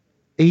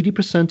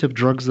 80% of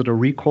drugs that are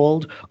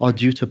recalled are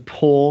due to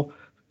poor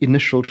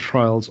initial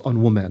trials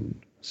on women.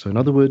 So in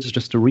other words,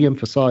 just to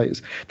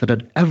reemphasize that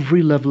at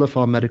every level of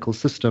our medical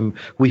system,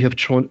 we have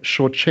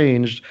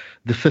shortchanged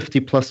the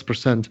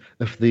 50+%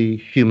 of the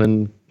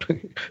human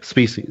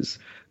species.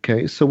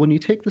 Okay, so when you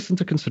take this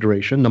into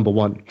consideration, number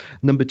one.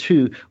 Number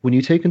two, when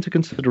you take into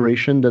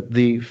consideration that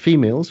the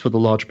females, for the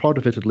large part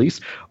of it at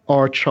least,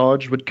 are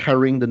charged with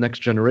carrying the next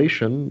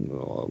generation,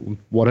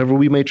 whatever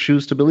we may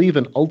choose to believe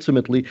in,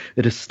 ultimately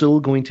it is still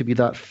going to be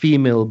that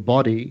female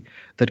body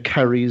that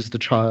carries the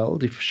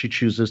child, if she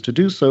chooses to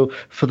do so,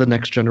 for the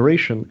next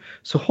generation.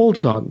 So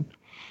hold on.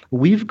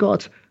 We've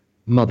got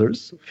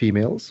mothers,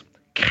 females,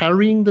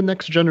 carrying the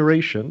next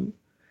generation,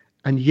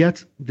 and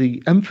yet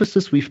the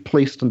emphasis we've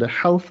placed on the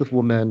health of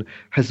women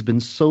has been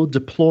so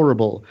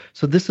deplorable.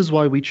 So this is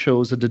why we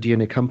chose at the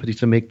DNA Company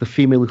to make the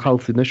Female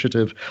Health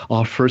Initiative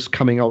our first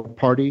coming out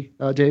party,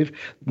 Dave.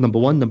 Number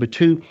one. Number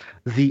two,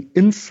 the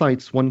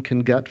insights one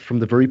can get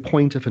from the very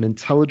point of an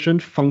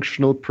intelligent,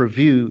 functional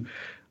purview,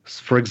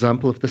 for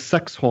example, of the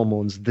sex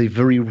hormones,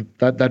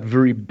 that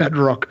very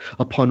bedrock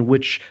upon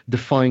which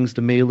defines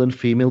the male and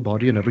female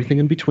body and everything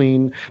in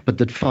between, but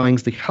that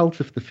defines the health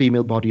of the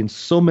female body in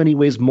so many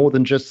ways, more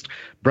than just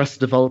breast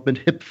development,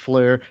 hip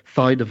flare,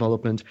 thigh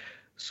development.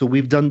 So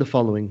we've done the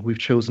following. We've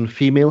chosen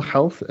female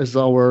health as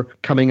our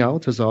coming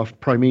out, as our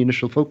primary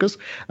initial focus,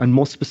 and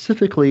more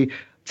specifically,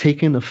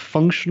 taken a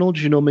functional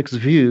genomics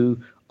view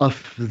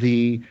of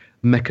the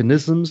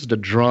mechanisms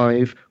that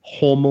drive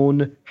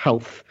hormone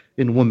health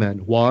in women.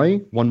 Why?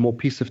 One more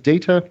piece of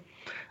data,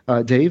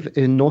 Dave.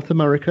 In North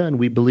America, and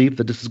we believe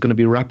that this is going to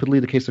be rapidly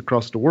the case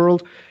across the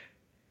world,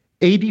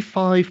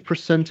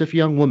 85% of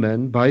young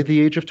women by the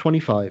age of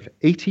 25,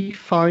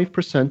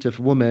 85% of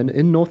women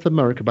in North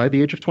America by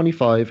the age of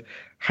 25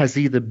 has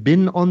either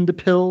been on the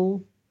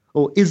pill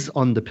or is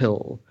on the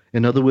pill.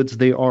 In other words,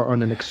 they are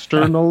on an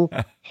external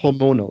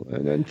hormonal.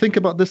 And think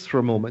about this for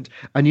a moment.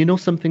 And you know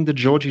something that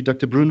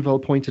Dr.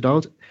 Brunval pointed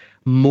out?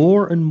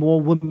 More and more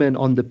women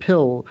on the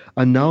pill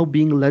are now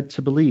being led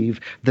to believe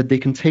that they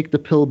can take the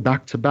pill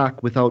back to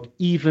back without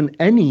even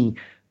any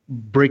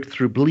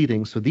breakthrough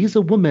bleeding. So these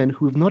are women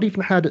who have not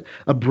even had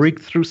a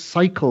breakthrough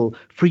cycle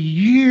for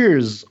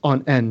years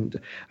on end.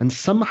 And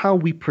somehow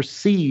we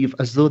perceive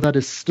as though that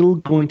is still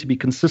going to be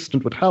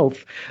consistent with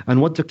health.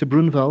 And what Dr.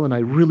 Brunval, and I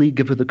really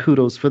give her the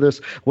kudos for this,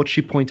 what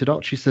she pointed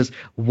out, she says,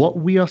 what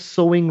we are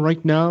sowing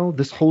right now,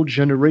 this whole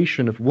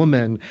generation of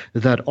women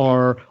that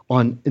are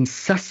on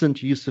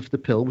incessant use of the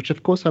pill, which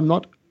of course I'm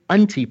not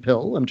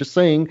anti-pill. I'm just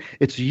saying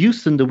its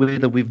use in the way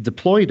that we've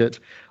deployed it,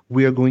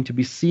 we are going to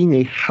be seeing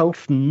a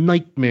health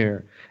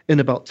nightmare in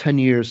about 10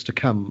 years to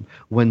come,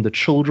 when the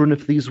children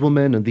of these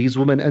women and these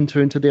women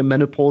enter into their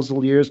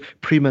menopausal years,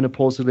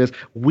 premenopausal years.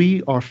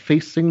 We are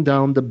facing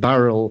down the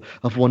barrel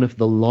of one of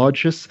the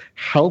largest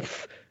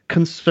health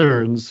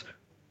concerns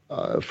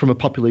from a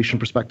population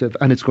perspective,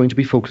 and it's going to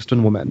be focused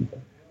on women.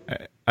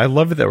 I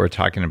love it that we're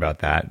talking about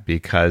that,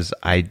 because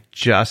I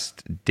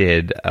just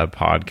did a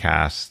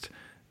podcast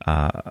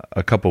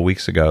a couple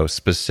weeks ago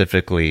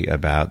specifically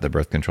about the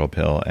birth control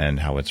pill and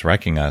how it's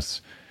wrecking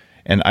us.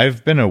 And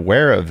I've been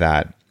aware of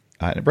that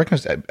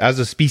as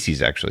a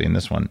species, actually, in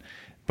this one.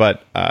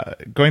 But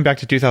going back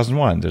to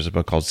 2001, there's a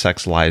book called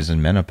Sex, Lies,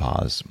 and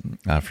Menopause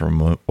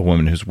from a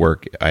woman whose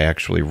work I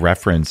actually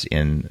reference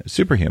in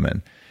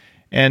Superhuman.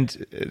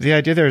 And the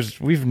idea there is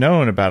we've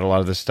known about a lot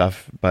of this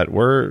stuff, but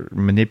we're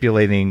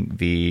manipulating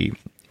the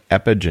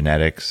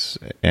epigenetics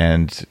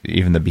and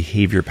even the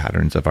behavior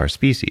patterns of our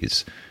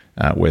species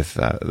with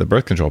the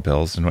birth control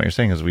pills. And what you're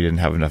saying is we didn't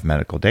have enough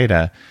medical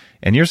data.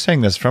 And you're saying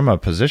this from a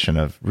position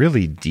of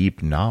really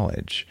deep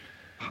knowledge.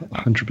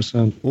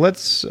 100%.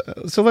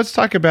 Let's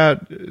talk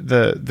about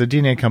the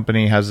DNA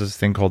company has this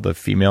thing called the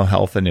Female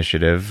Health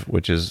Initiative,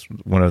 which is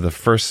one of the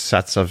first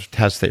sets of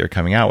tests that you're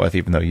coming out with,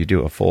 even though you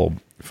do a full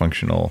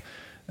functional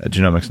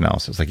genomics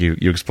analysis. Like you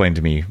explained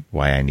to me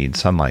why I need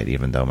sunlight,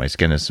 even though my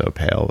skin is so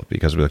pale,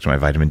 because we looked at my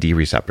vitamin D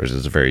receptors.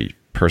 It's a very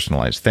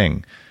personalized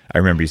thing. I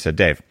remember you said,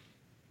 Dave,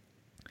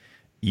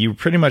 you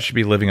pretty much should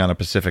be living on a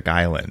Pacific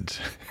island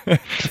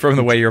from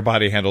the way your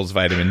body handles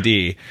vitamin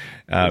D,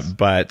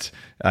 but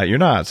you're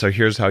not. So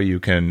here's how you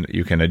can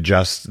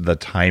adjust the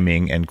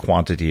timing and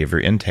quantity of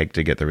your intake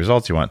to get the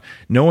results you want.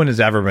 No one has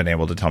ever been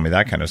able to tell me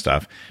that kind of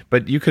stuff,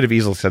 but you could have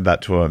easily said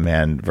that to a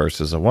man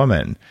versus a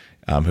woman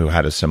who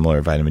had a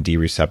similar vitamin D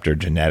receptor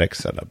genetic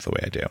setup the way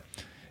I do.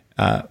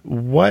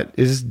 What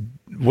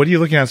are you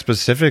looking at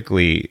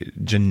specifically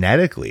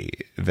genetically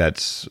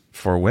that's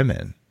for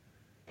women?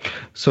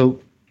 So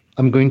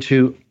I'm going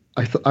to,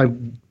 I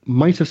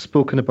might have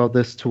spoken about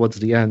this towards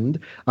the end.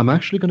 I'm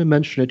actually going to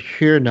mention it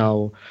here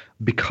now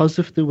because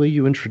of the way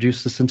you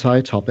introduced this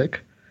entire topic.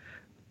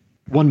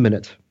 1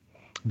 minute.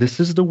 This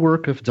is the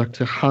work of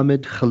Dr.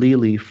 Hamid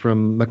Khalili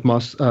from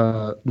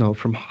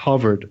from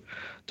Harvard.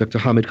 Dr.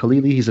 Hamid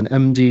Khalili, he's an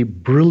MD,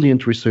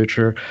 brilliant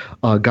researcher,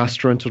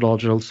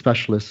 gastroenterological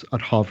specialist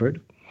at Harvard.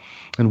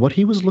 And what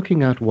he was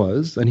looking at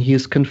was, and he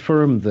has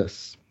confirmed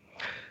this,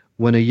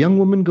 when a young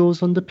woman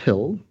goes on the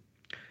pill,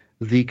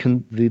 the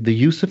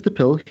use of the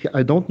pill,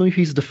 I don't know if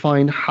he's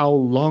defined how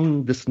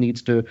long this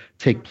needs to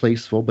take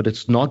place for, but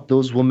it's not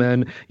those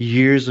women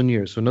years and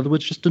years. So in other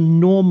words, just a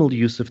normal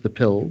use of the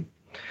pill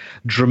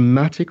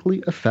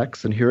dramatically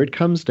affects, and here it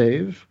comes,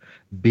 Dave,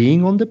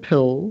 being on the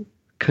pill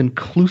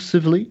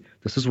conclusively,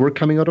 this is work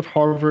coming out of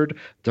Harvard,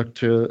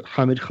 Dr.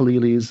 Hamid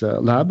Khalili's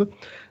lab,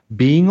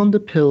 being on the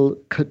pill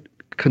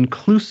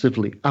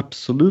conclusively,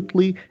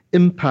 absolutely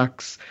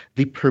impacts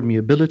the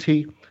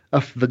permeability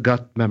of the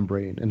gut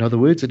membrane. In other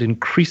words, it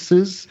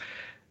increases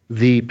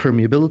the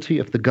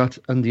permeability of the gut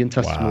and the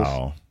intestinal.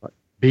 Wow.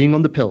 Being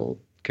on the pill.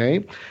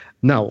 Okay.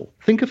 Now,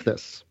 think of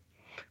this.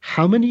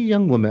 How many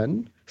young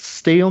women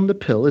stay on the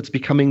pill? It's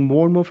becoming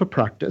more and more of a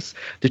practice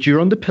that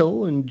you're on the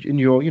pill in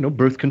your,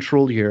 birth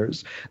control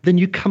years. Then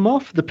you come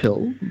off the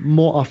pill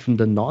more often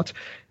than not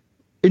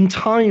in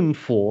time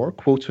for,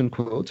 quote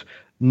unquote,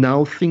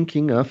 now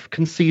thinking of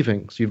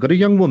conceiving. So you've got a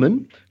young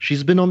woman.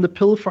 She's been on the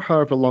pill for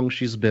however long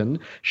she's been.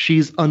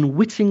 She's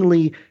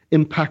unwittingly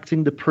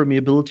impacting the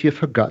permeability of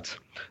her gut.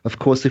 Of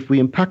course, if we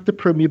impact the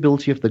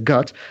permeability of the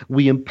gut,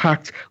 we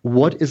impact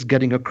what is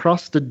getting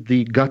across the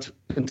gut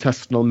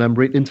intestinal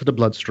membrane into the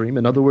bloodstream.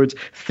 In other words,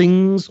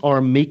 things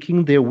are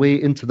making their way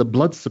into the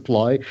blood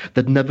supply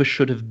that never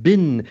should have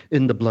been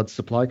in the blood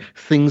supply,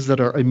 things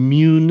that are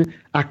immune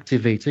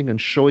activating.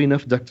 And sure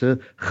enough, Dr.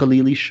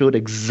 Khalili showed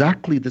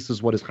exactly this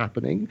is what is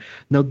happening.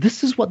 Now,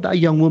 this is what that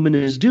young woman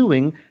is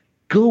doing,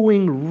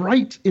 going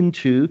right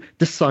into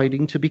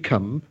deciding to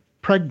become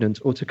pregnant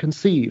or to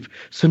conceive.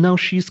 So now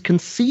she's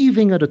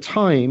conceiving at a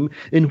time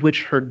in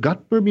which her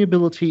gut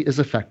permeability is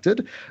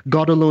affected.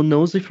 God alone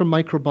knows if her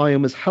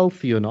microbiome is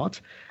healthy or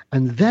not.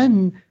 And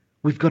then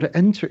we've got to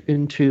enter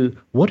into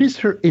what is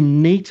her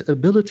innate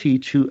ability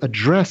to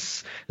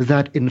address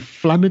that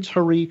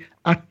inflammatory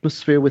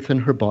atmosphere within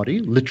her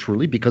body,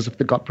 literally because of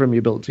the gut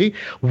permeability.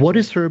 What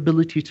is her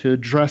ability to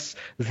address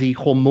the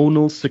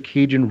hormonal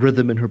circadian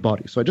rhythm in her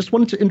body? So I just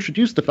wanted to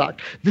introduce the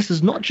fact this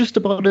is not just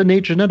about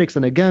innate genetics.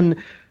 And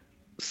again,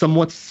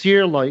 somewhat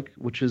seer-like,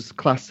 which is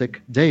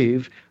classic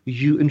Dave,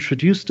 you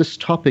introduced this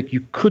topic.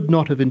 You could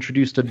not have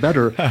introduced it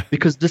better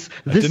because this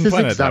is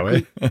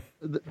exactly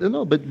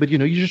no, but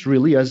you just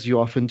really, as you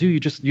often do, you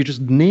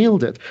just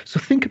nailed it. So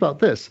think about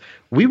this.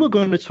 We were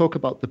going to talk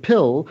about the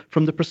pill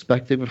from the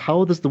perspective of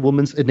how does the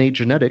woman's innate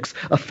genetics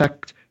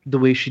affect the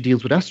way she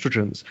deals with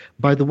estrogens.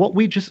 By what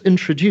we just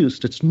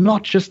introduced, it's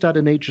not just that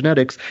innate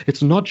genetics,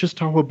 it's not just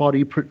how her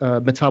body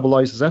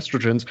metabolizes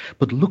estrogens,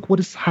 but look what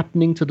is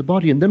happening to the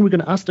body. And then we're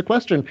going to ask the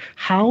question,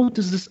 how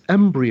does this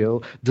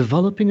embryo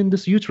developing in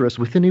this uterus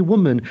within a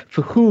woman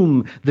for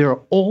whom there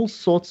are all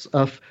sorts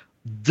of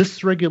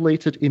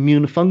dysregulated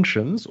immune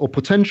functions, or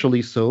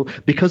potentially so,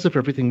 because of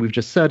everything we've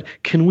just said,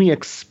 can we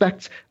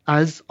expect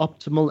as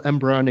optimal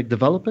embryonic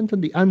development?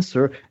 And the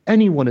answer,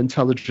 anyone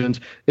intelligent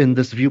in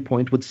this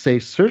viewpoint would say,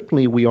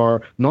 certainly we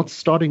are not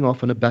starting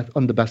off on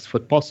the best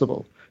foot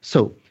possible.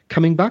 So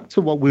coming back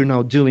to what we're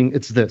now doing,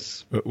 it's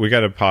this. We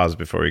got to pause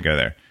before we go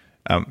there.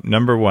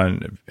 Number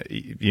one,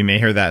 you may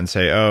hear that and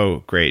say,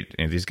 oh, great,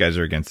 these guys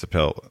are against the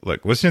pill.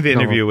 Look, listen to the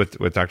interview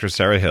with Dr.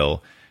 Sarah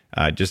Hill.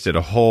 Just did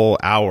a whole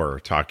hour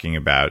talking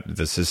about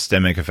the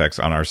systemic effects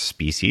on our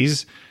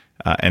species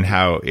and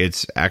how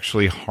it's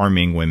actually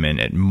harming women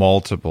at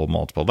multiple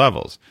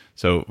levels.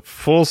 So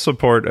full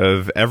support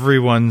of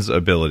everyone's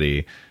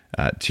ability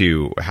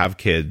to have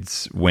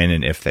kids when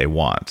and if they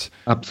want.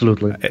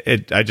 Absolutely.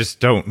 I just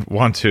don't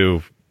want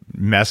to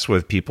mess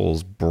with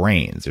people's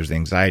brains. There's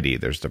anxiety,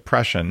 there's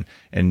depression,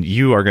 and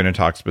you are going to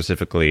talk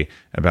specifically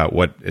about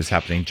what is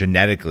happening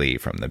genetically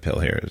from the pill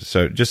here.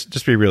 So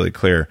just be really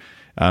clear.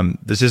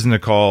 This isn't a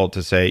call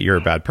to say you're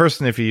a bad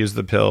person if you use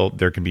the pill.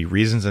 There can be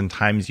reasons and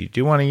times you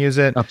do want to use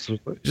it.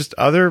 Absolutely. Just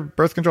other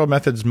birth control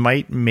methods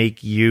might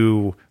make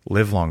you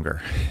live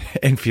longer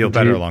and feel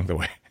better along the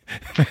way.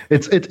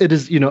 It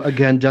is,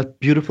 again, that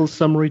beautiful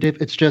summary,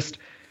 Dave. It's just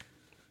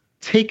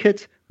take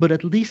it, but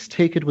at least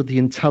take it with the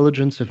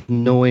intelligence of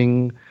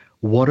knowing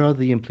what are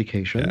the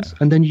implications,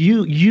 and then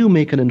you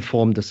make an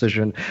informed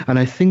decision. And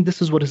I think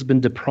this is what has been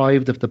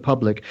deprived of the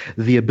public,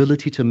 the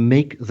ability to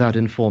make that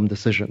informed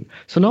decision.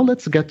 So now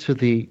let's get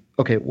to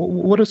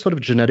what are sort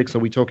of genetics are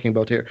we talking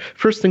about here?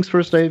 First things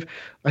first, Dave,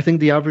 I think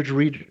the average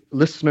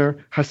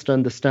listener has to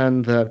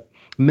understand that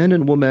men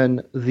and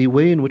women, the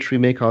way in which we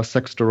make our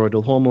sex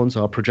steroidal hormones,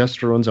 our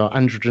progesterones, our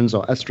androgens,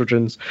 our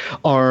estrogens,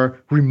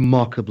 are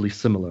remarkably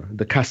similar.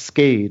 The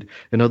cascade,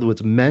 in other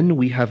words, men,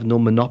 we have no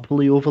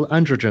monopoly over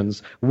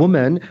androgens.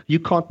 Women, you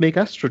can't make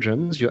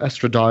estrogens, your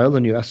estradiol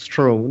and your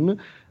estrone,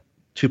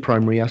 two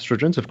primary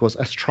estrogens, of course,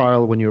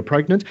 estriol when you're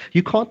pregnant.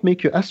 You can't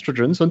make your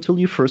estrogens until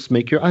you first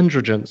make your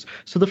androgens.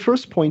 So the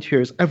first point here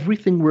is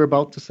everything we're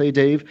about to say,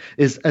 Dave,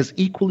 is as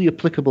equally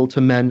applicable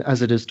to men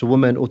as it is to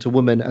women, or to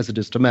women as it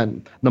is to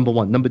men. Number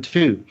one. Number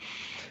two,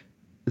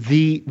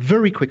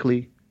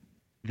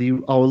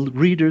 our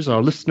readers,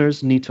 our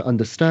listeners need to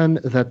understand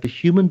that the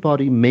human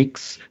body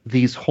makes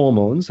these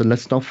hormones, and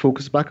let's now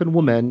focus back on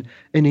women,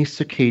 in a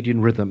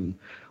circadian rhythm.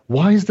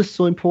 Why is this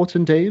so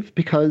important, Dave?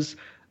 Because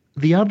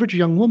the average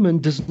young woman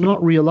does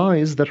not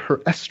realize that her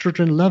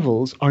estrogen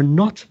levels are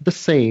not the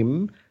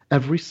same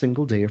every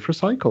single day of her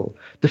cycle.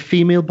 The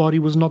female body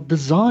was not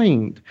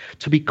designed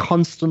to be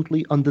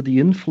constantly under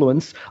the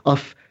influence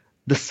of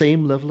the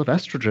same level of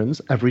estrogens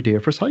every day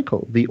of her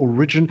cycle. The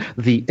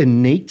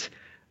innate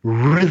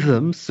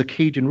rhythm,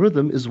 circadian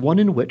rhythm, is one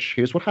in which,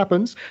 here's what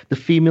happens, the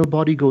female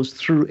body goes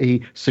through a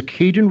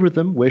circadian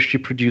rhythm where she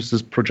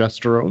produces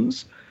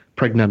progesterones,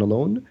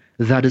 pregnenolone,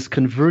 that is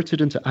converted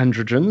into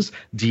androgens,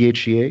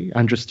 DHEA,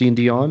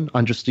 androstenedione,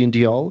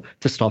 androstenediol,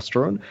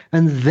 testosterone,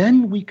 and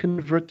then we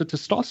convert the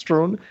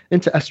testosterone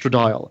into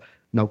estradiol.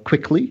 Now,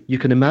 quickly, you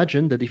can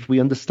imagine that if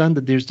we understand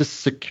that there's this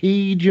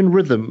circadian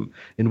rhythm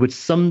in which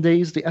some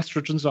days the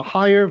estrogens are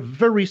higher,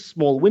 very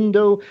small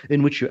window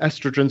in which your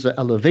estrogens are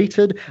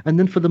elevated, and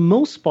then for the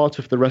most part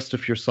of the rest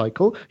of your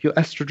cycle, your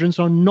estrogens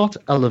are not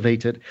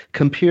elevated.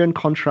 Compare and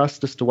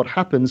contrast this to what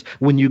happens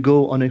when you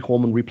go on a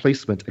hormone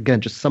replacement. Again,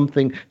 just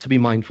something to be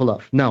mindful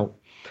of. Now,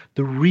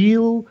 the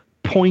real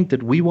point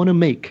that we want to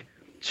make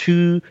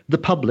to the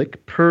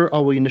public per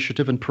our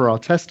initiative and per our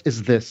test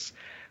is this.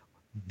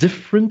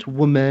 Different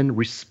women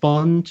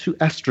respond to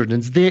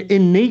estrogens, their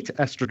innate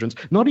estrogens,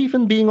 not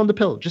even being on the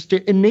pill, just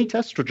their innate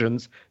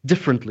estrogens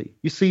differently.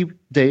 You see,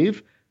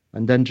 Dave,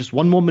 and then just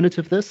one more minute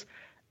of this,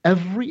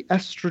 every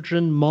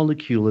estrogen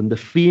molecule in the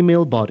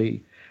female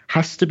body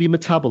has to be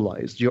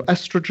metabolized. Your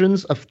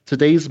estrogens of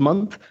today's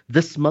month,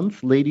 this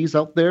month, ladies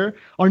out there,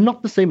 are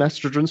not the same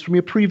estrogens from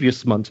your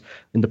previous month.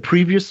 In the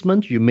previous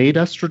month, you made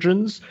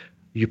estrogens,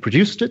 you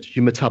produced it,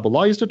 you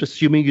metabolized it,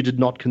 assuming you did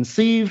not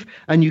conceive,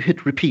 and you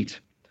hit repeat.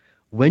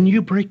 When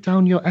you break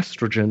down your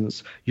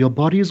estrogens, your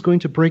body is going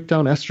to break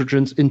down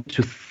estrogens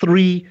into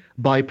 3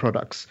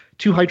 byproducts: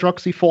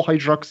 2-hydroxy,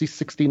 4-hydroxy,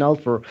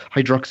 16-alpha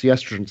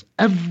hydroxyestrogens.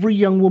 Every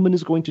young woman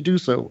is going to do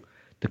so.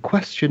 The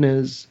question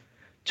is,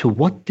 to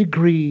what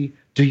degree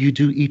do you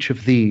do each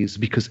of these?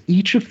 Because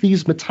each of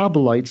these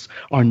metabolites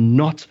are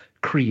not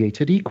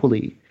created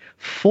equally.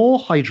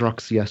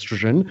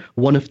 4-hydroxyestrogen,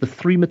 one of the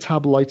 3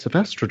 metabolites of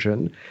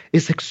estrogen,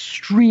 is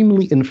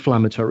extremely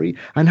inflammatory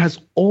and has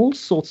all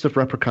sorts of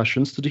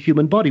repercussions to the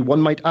human body.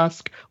 One might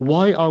ask,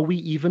 why are we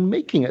even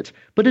making it?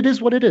 But it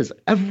is what it is.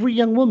 Every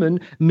young woman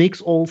makes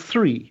all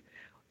 3.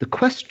 The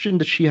question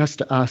that she has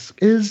to ask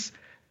is,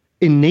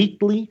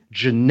 innately,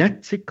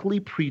 genetically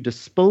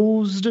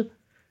predisposed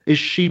Is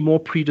she more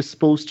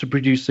predisposed to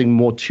producing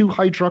more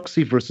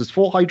 2-hydroxy versus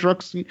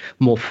 4-hydroxy,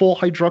 more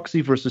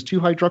 4-hydroxy versus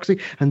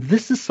 2-hydroxy? And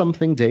this is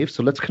something, Dave,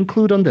 so let's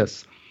conclude on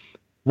this.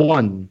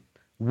 One,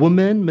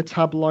 women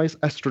metabolize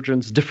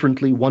estrogens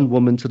differently, one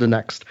woman to the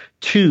next.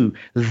 Two,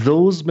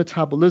 those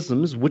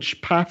metabolisms,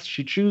 which path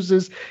she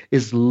chooses,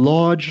 is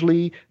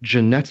largely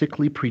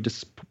genetically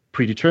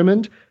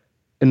predetermined.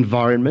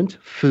 Environment,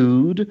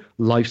 food,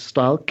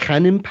 lifestyle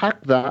can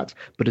impact that,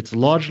 but it's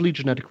largely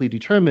genetically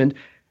determined.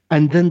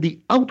 And then the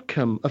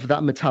outcome of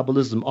that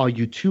metabolism, are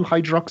you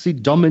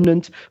 2-hydroxy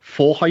dominant,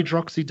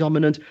 4-hydroxy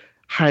dominant,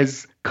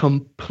 has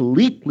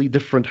completely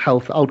different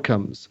health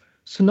outcomes.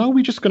 So now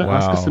we're just going to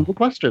ask a simple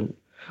question.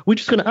 We're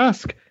just going to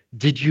ask,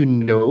 did you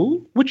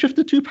know which of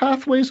the 2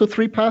 pathways or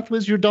 3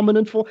 pathways you're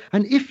dominant for?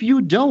 And if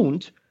you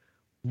don't,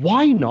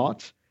 why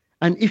not?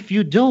 And if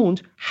you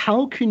don't,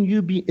 how can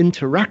you be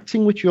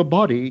interacting with your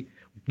body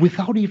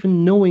without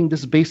even knowing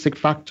this basic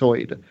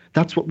factoid?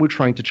 That's what we're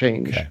trying to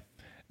change. Okay.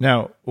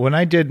 Now, when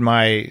I did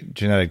my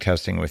genetic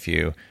testing with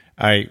you,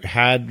 I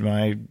had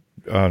my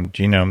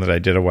genome that I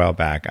did a while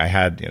back. I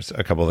had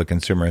a couple of the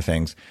consumer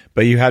things,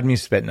 but you had me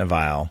spit in a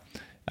vial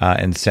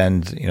and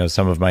send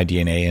some of my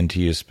DNA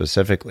into you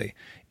specifically.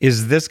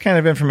 Is this kind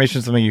of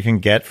information something you can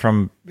get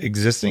from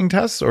existing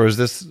tests, or is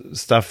this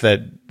stuff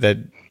that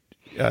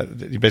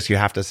you basically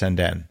have to send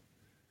in?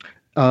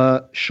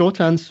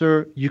 Short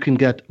answer, you can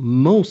get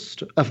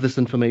most of this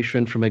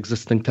information from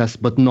existing tests,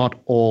 but not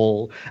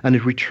all. And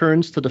it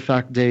returns to the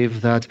fact,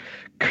 Dave, that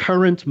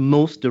current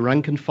most, the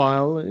rank and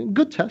file,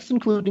 good tests,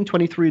 including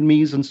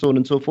 23andMe's and so on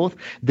and so forth,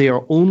 they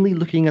are only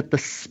looking at the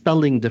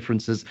spelling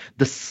differences,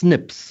 the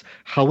SNPs.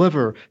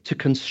 However, to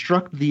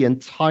construct the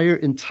entire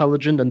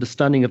intelligent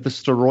understanding of the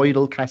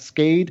steroidal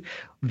cascade,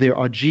 there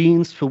are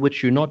genes for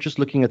which you're not just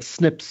looking at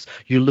SNPs,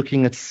 you're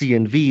looking at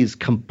CNVs,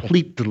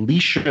 complete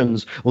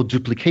deletions or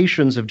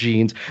duplications of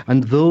genes.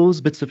 And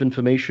those bits of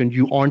information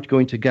you aren't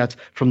going to get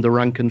from the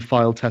rank and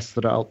file tests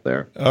that are out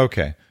there.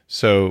 Okay.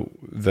 So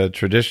the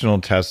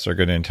traditional tests are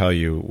going to tell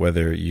you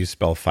whether you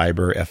spell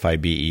fiber,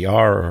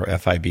 F-I-B-E-R, or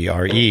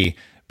F-I-B-R-E,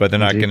 but they're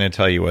not going to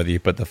tell you whether you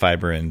put the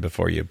fiber in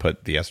before you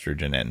put the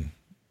estrogen in.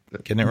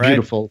 Getting it right?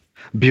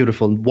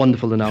 Beautiful,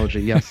 wonderful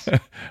analogy, yes.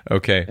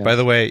 Okay. Yes. By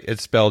the way,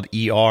 it's spelled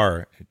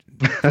E-R.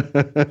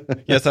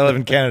 Yes, I live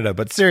in Canada,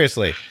 but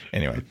seriously.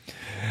 Anyway,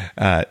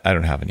 I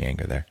don't have any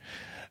anger there.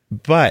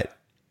 But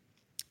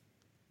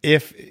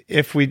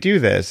if we do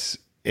this,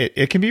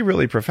 it can be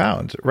really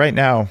profound. Right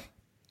now,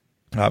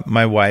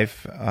 my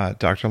wife,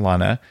 Dr.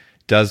 Lana,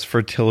 does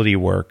fertility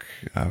work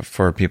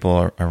for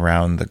people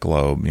around the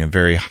globe,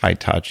 very high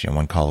touch,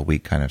 1 call a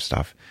week kind of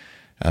stuff.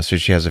 So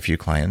she has a few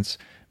clients.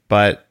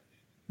 But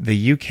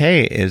the UK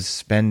is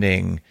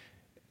spending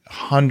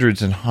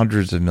hundreds and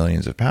hundreds of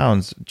millions of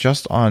pounds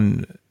just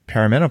on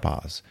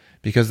perimenopause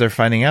because they're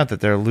finding out that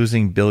they're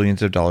losing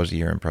billions of dollars a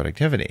year in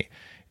productivity.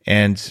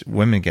 And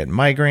women get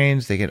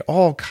migraines. They get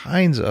all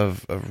kinds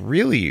of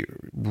really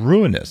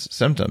ruinous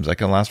symptoms that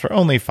can last for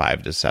only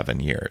 5 to 7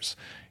 years.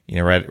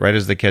 Right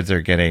as the kids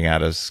are getting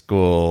out of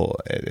school,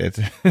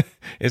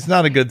 it's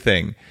not a good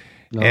thing.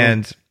 No.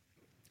 And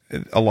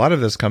a lot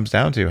of this comes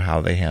down to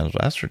how they handle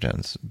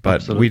estrogens, but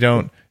Absolutely. We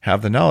don't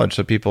have the knowledge.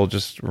 So people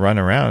just run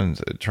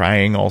around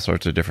trying all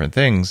sorts of different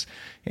things.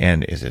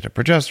 And is it a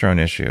progesterone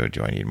issue?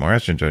 Do I need more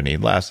estrogen? Do I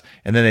need less?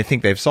 And then they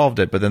think they've solved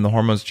it, but then the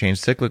hormones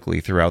change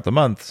cyclically throughout the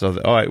month. So,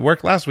 it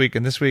worked last week,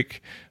 and this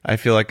week I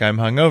feel like I'm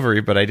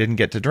hungover, but I didn't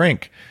get to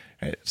drink.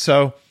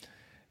 So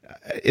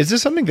is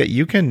this something that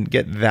you can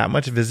get that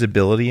much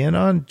visibility in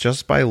on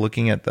just by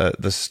looking at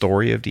the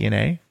story of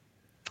DNA?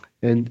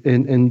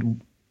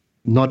 And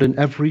not in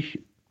every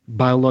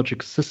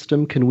biologic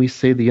system can we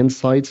say the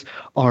insights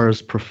are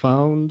as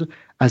profound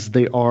as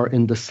they are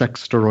in the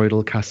sex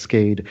steroidal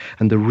cascade.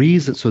 And the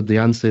reason, so the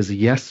answer is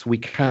yes, we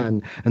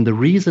can. And the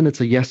reason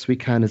it's a yes, we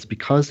can is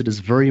because it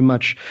is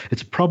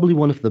it's probably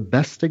one of the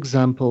best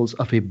examples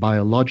of a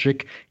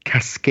biologic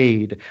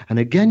cascade. And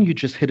again, you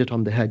just hit it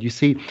on the head. You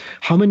see,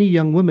 how many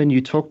young women,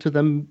 you talk to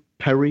them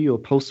peri or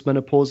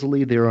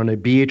postmenopausally, they're on a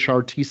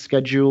BHRT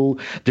schedule,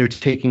 they're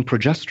taking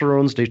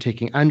progesterones, they're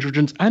taking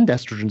androgens and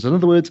estrogens. In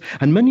other words,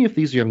 and many of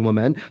these young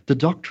women, the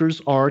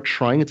doctors are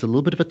trying, it's a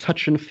little bit of a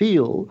touch and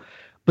feel,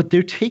 but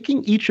they're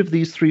taking each of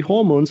these 3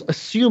 hormones,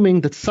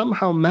 assuming that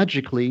somehow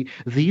magically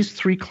these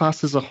 3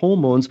 classes of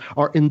hormones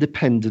are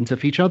independent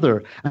of each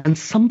other. And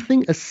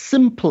something as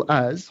simple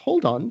as,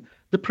 hold on,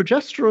 the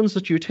progesterones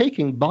that you're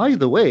taking, by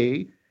the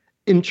way,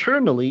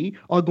 internally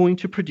are going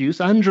to produce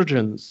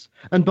androgens.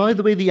 And by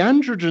the way, the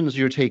androgens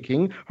you're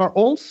taking are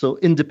also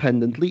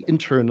independently,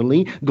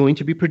 internally going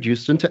to be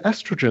produced into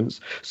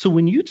estrogens. So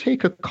when you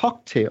take a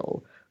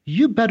cocktail,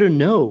 you better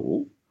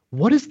know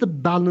What is the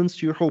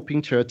balance you're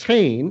hoping to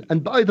attain?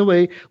 And by the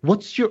way,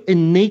 what's your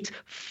innate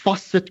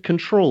faucet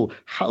control?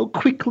 How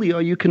quickly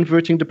are you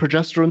converting the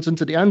progesterones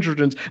into the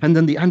androgens and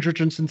then the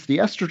androgens into the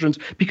estrogens?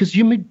 Because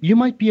you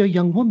might be a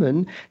young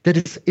woman that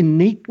is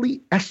innately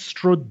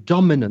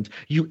estrodominant.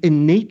 You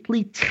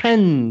innately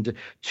tend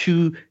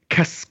to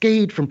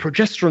cascade from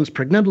progesterones,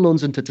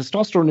 pregnenolones into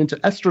testosterone, into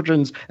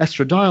estrogens,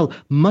 estradiol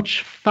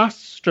much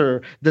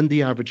faster than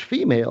the average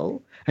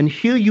female. And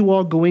here you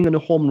are going on a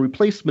hormone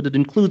replacement that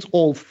includes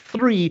all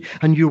three,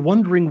 and you're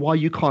wondering why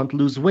you can't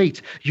lose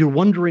weight. You're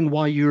wondering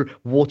why you're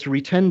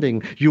watery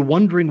tending. You're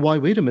wondering why,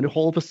 wait a minute,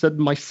 all of a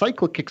sudden my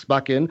cycle kicks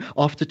back in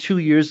after 2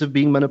 years of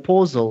being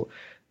menopausal.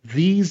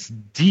 These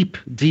deep,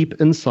 deep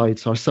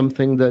insights are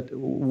something that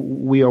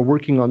we are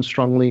working on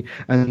strongly,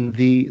 and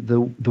the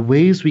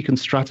ways we can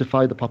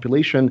stratify the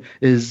population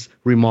is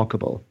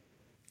remarkable,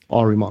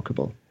 are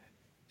remarkable.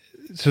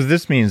 So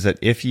this means that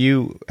if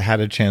you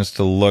had a chance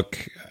to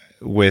look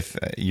with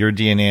your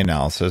DNA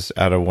analysis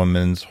at a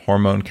woman's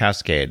hormone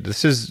cascade,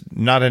 this is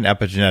not an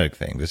epigenetic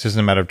thing. This isn't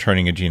a matter of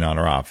turning a gene on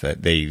or off,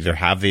 that they either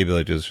have the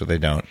ability to do this or they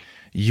don't.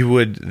 You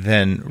would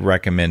then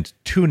recommend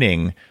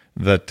tuning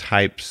the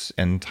types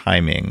and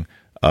timing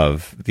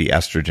of the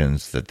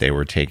estrogens that they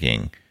were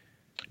taking.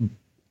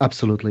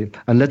 Absolutely.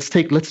 And let's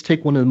take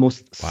one of the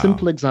most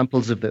simple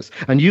examples of this.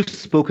 And you've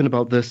spoken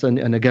about this,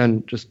 and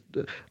again, just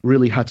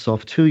really hats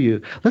off to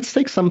you. Let's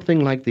take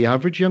something like the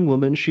average young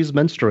woman. She's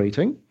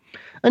menstruating.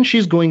 And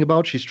she's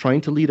trying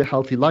to lead a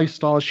healthy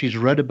lifestyle. She's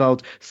read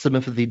about some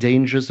of the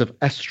dangers of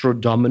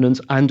estrodominance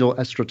and or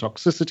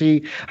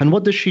estrotoxicity. And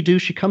what does she do?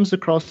 She comes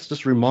across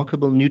this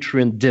remarkable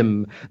nutrient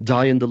DIM,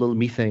 diindolyl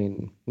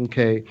methane.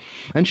 Okay.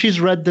 And she's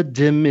read that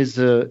DIM is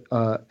a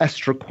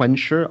ester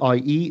quencher,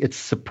 i.e. it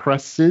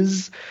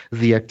suppresses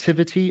the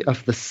activity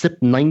of the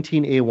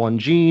CYP19A1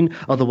 gene,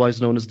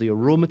 otherwise known as the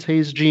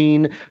aromatase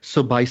gene.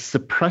 So by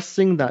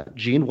suppressing that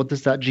gene, what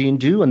does that gene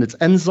do? And its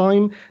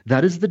enzyme,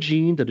 that is the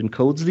gene that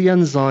encodes the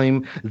enzyme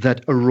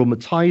that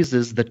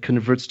aromatizes, that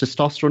converts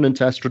testosterone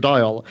into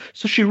estradiol.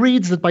 So she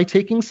reads that by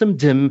taking some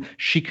DIM,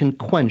 she can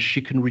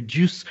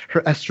reduce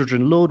her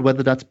estrogen load.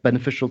 Whether that's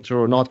beneficial to her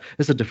or not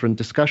is a different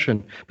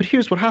discussion. But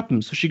here's what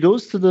happens. So she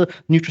goes to the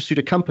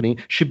nutraceutical company,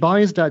 she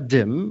buys that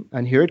DIM,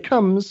 and here it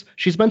comes.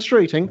 She's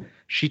menstruating.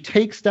 She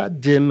takes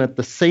that DIM at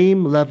the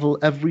same level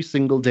every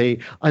single day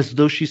as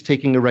though she's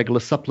taking a regular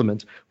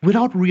supplement,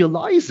 without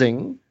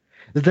realizing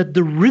that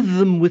the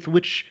rhythm with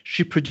which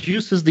she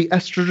produces the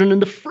estrogen in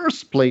the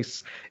first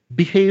place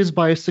behaves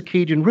by a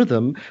circadian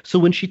rhythm. So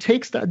when she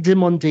takes that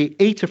DIM on day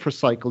 8 of her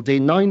cycle, day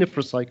 9 of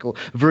her cycle,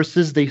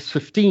 versus days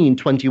 15,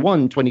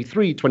 21,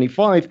 23,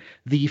 25,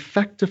 the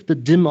effect of the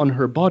DIM on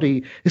her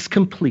body is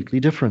completely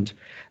different.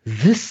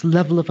 This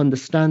level of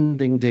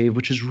understanding, Dave,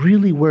 which is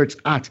really where it's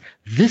at,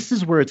 this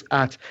is where it's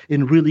at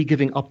in really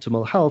giving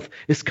optimal health,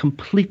 is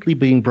completely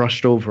being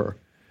brushed over.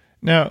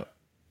 Now,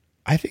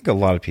 I think a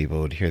lot of people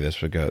would hear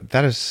this would go,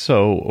 that is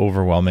so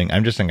overwhelming.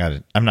 I'm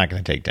not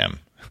going to take DIM.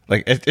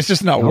 Like, it's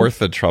just not worth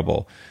the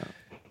trouble.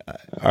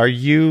 Are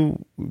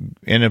you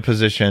in a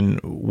position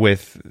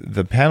with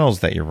the panels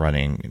that you're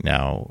running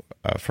now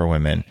for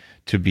women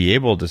to be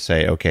able to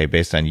say, okay,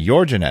 based on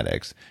your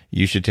genetics,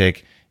 you should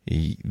take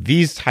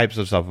these types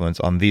of supplements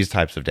on these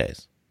types of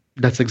days?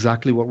 That's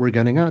exactly what we're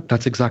getting at.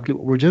 That's exactly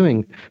what we're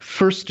doing.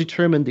 First,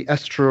 determine the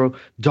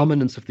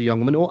estrodominance of the young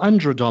woman, or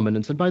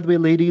androdominance. And by the way,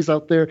 ladies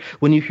out there,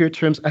 when you hear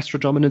terms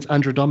estrodominance,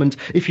 androdominance,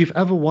 if you've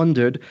ever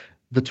wondered,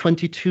 the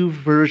 22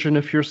 version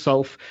of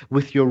yourself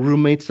with your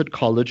roommates at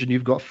college, and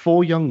you've got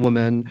 4 young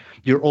women,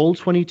 you're all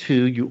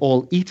 22, you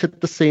all eat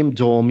at the same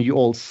dorm, you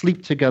all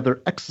sleep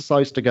together,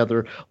 exercise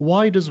together.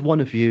 Why does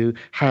one of you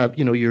have,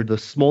 you're the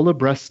smaller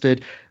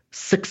breasted,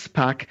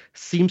 six-pack,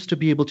 seems to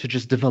be able to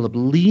just develop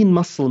lean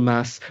muscle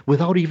mass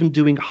without even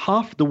doing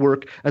half the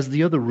work as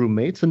the other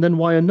roommates? And then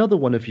why another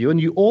one of you, and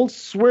you all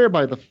swear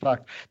by the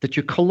fact that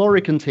your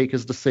caloric intake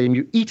is the same,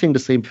 you're eating the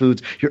same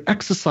foods, you're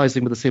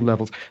exercising with the same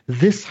levels.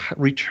 This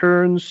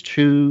returns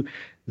to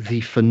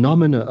the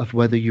phenomena of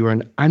whether you're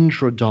an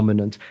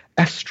androdominant,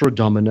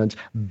 estrodominant,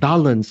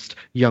 balanced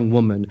young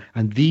woman.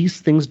 And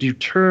these things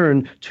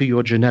return to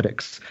your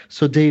genetics.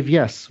 So Dave,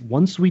 yes,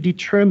 once we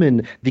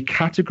determine the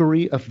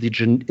category of the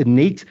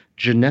innate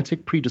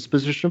genetic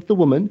predisposition of the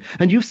woman,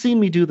 and you've seen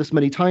me do this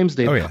many times,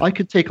 Dave. Oh, yeah. I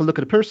could take a look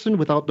at a person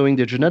without knowing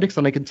their genetics,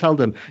 and I can tell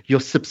them your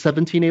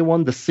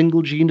CYP17A1, the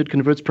single gene that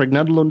converts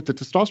pregnenolone to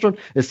testosterone,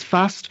 is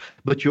fast,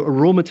 but your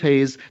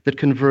aromatase that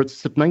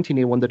converts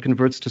CYP19A1, that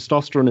converts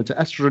testosterone into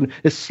estrogen,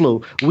 is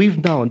slow.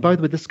 We've now, and by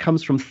the way, this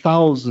comes from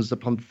thousands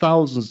upon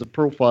thousands of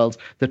profiles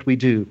that we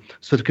do.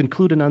 So to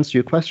conclude and answer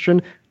your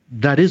question,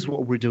 that is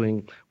what we're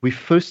doing. We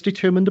first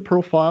determined the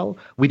profile.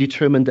 We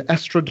determined the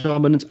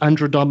estrodominance,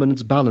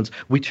 androdominance balance.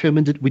 We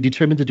determined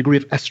the degree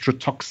of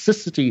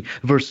estrotoxicity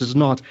versus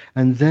not.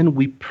 And then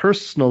we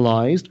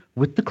personalized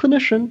with the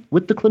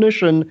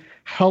clinician,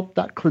 help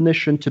that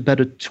clinician to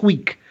better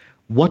tweak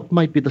what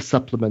might be the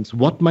supplements,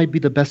 what might be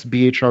the best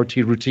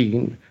BHRT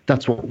routine.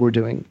 That's what we're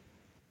doing.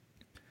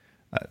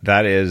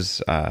 That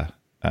is,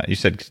 you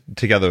said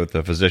together with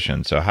the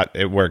physician. So how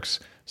it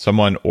works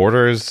someone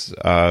orders,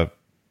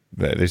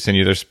 they send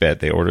you their spit,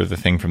 they order the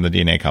thing from the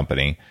DNA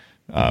company.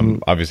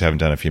 Obviously I haven't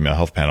done a female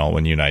health panel.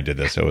 When you and I did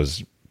this, it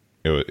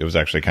was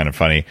actually kind of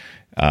funny.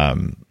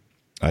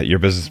 Your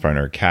business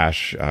partner,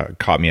 Cash,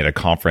 caught me at a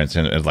conference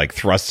and like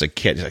thrusts a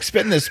kit. He's like,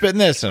 spit in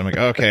this. And I'm like,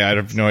 okay, I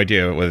have no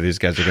idea whether these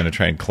guys are going to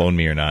try and clone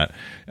me or not.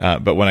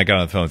 But when I got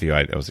on the phone with you,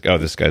 I was like, oh,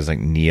 this guy's like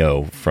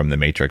Neo from the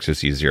Matrix who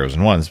sees zeros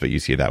and ones, but you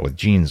see that with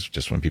genes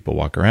just when people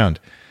walk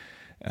around.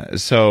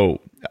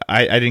 So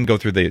I didn't go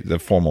through the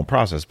formal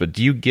process, but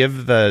do you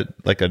give a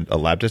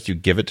lab test? Do you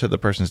give it to the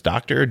person's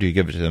doctor? Do you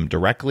give it to them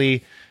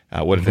directly?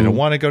 What if they don't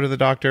want to go to the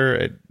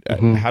doctor?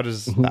 How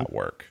does that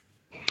work?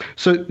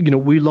 So,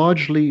 we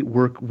largely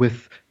work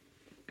with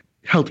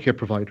healthcare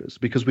providers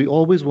because we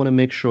always want to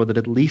make sure that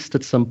at least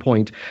at some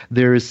point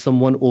there is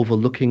someone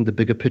overlooking the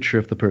bigger picture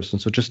of the person.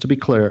 So just to be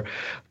clear,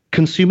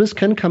 consumers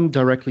can come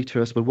directly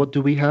to us, but what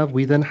do we have?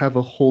 We then have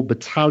a whole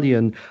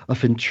battalion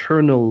of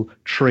internal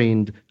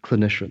trained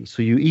clinicians.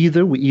 So we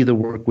either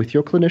work with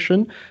your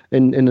clinician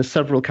in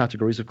several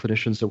categories of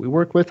clinicians that we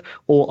work with,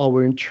 or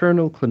our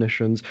internal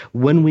clinicians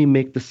when we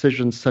make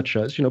decisions such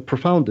as,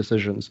 profound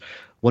decisions.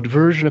 What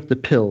version of the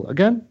pill?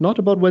 Again, not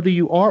about whether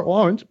you are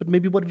or aren't, but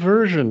maybe what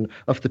version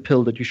of the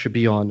pill that you should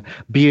be on.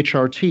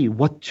 BHRT,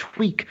 what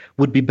tweak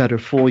would be better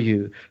for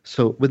you?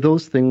 So with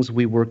those things,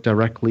 we work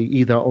directly,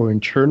 either our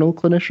internal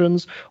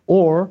clinicians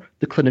or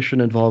the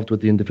clinician involved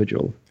with the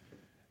individual.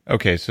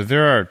 Okay, so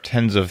there are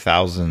tens of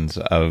thousands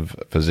of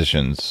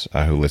physicians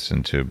who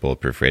listen to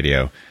Bulletproof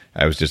Radio.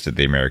 I was just at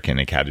the American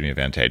Academy of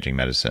Anti-Aging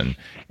Medicine,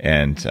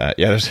 and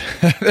there's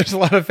there's a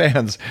lot of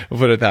fans. We'll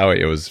put it that way.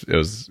 It was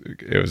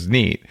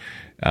neat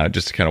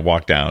just to kind of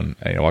walk down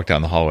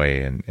the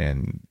hallway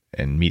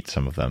and meet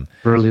some of them.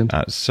 Brilliant.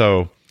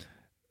 So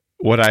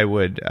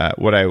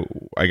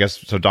I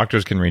guess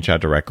doctors can reach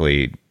out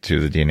directly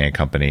to the DNA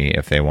company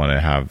if they want to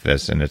have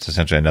this, and it's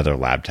essentially another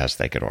lab test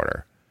they could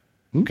order.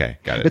 Okay,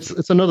 got it.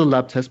 It's another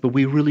lab test, but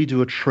we really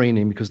do a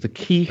training because the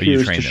key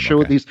here is to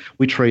show these.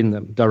 We train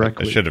them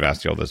directly. I should have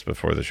asked you all this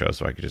before the show,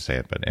 so I could just say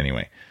it. But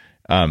anyway,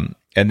 and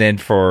then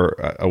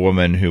for a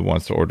woman who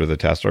wants to order the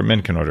test, or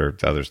men can order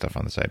the other stuff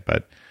on the site,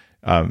 but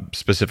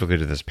specifically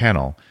to this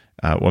panel,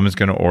 a woman's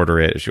going to order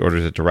it. If she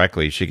orders it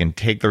directly, she can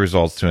take the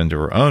results into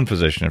her own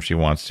physician if she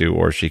wants to,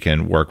 or she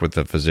can work with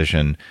the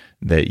physician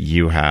that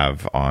you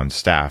have on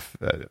staff,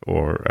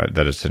 or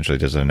that essentially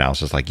does an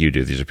analysis like you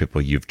do. These are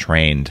people you've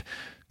trained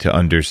to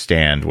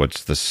understand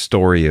what's the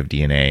story of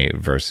DNA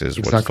versus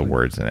what's the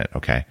words in it.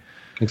 Okay.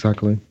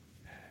 Exactly.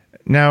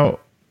 Now,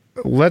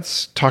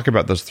 let's talk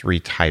about those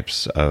three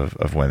types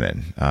of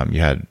women.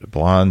 You had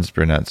blondes,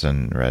 brunettes,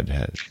 and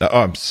redheads.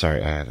 Oh, I'm sorry.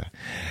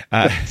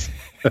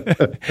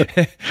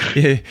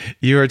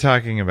 You were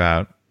talking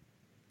about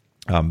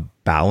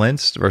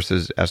balanced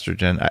versus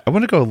estrogen. I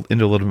want to go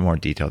into a little bit more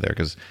detail there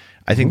because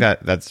I think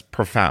that's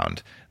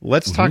profound.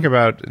 Let's talk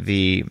about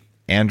the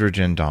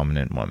androgen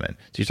dominant woman.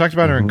 So you talked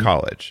about her in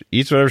college.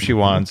 Eats whatever she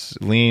wants,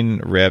 lean,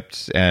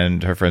 ripped,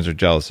 and her friends are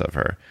jealous of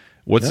her.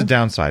 What's the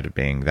downside of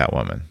being that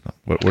woman?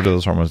 What do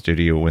those hormones do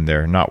to you when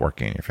they're not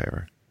working in your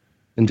favor?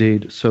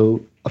 Indeed. So,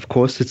 of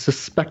course, it's a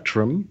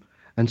spectrum.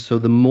 And so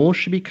the more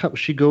she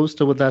goes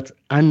toward that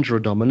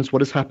androdominance,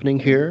 what is happening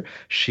here?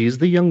 She's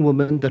the young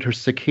woman that her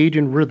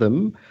circadian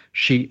rhythm,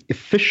 she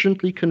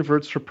efficiently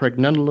converts her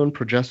pregnenolone,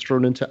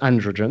 progesterone into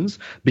androgens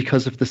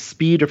because of the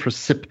speed of her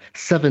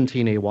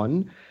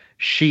CYP17A1.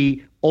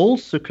 She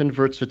also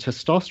converts her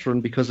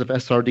testosterone because of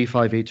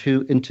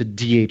SRD5A2 into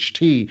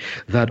DHT.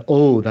 That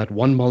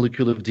one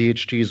molecule of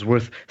DHT is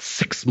worth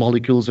 6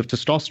 molecules of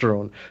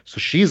testosterone. So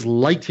she's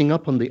lighting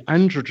up on the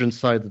androgen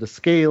side of the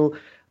scale,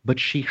 but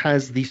she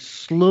has the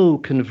slow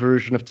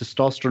conversion of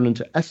testosterone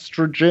into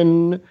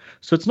estrogen.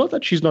 So it's not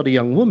that she's not a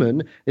young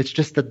woman, it's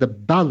just that the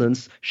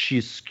balance, she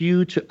is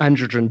skewed to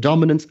androgen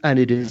dominance, and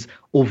it is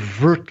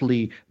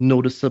overtly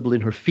noticeable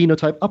in her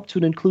phenotype, up to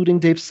and including,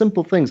 Dave,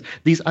 simple things.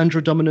 These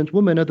androdominant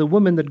women are the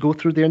women that go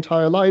through their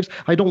entire lives.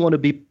 I don't want to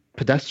be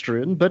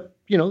pedestrian, but,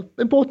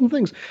 important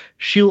things.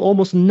 She'll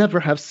almost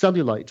never have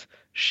cellulite.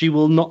 She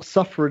will not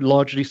suffer,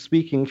 largely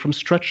speaking, from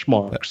stretch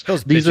marks.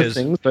 These are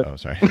things that... Oh,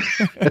 sorry.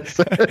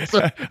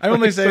 I'm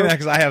only saying that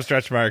because I have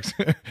stretch marks.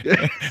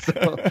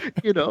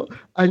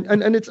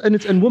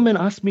 And women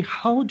ask me,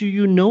 how do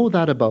you know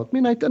that about me?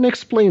 And I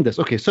explain this.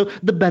 Okay, so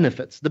the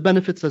benefits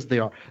as they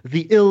are,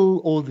 the ill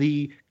or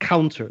the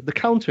counter. The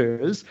counter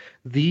is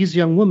these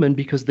young women,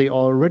 because they are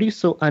already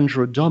so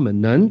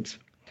androdominant,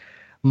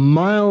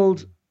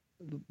 mild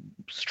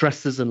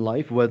stresses in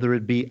life, whether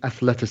it be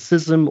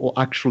athleticism or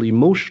actual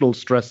emotional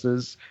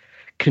stresses,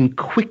 can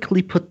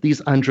quickly put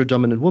these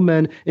androdominant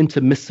women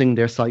into missing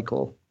their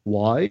cycle.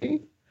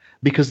 Why?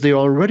 Because they're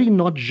already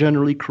not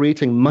generally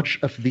creating much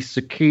of the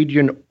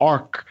circadian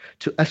arc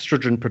to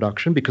estrogen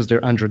production because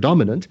they're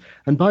androdominant.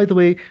 And by the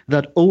way,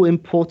 that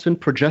important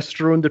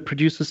progesterone that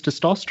produces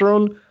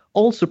testosterone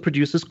also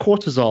produces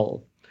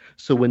cortisol.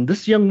 So when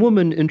this young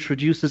woman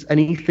introduces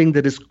anything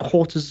that is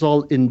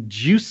cortisol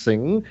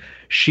inducing,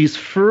 she's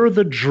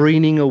further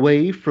draining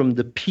away from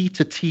the P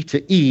to T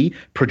to E,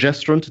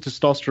 progesterone to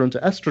testosterone to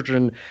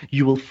estrogen.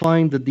 You will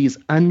find that these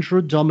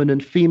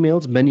androdominant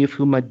females, many of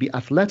whom might be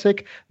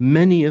athletic,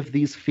 many of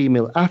these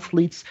female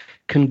athletes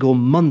can go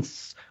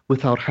months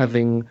without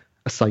having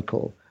a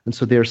cycle. And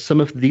so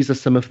these are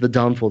some of the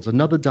downfalls.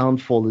 Another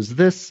downfall is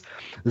this: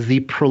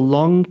 the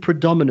prolonged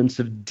predominance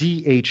of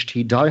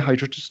DHT,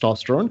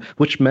 dihydrotestosterone,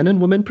 which men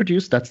and women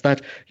produce. That's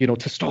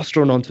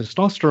testosterone on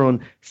testosterone,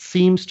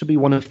 seems to be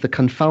one of the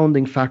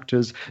confounding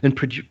factors in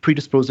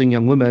predisposing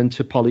young women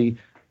to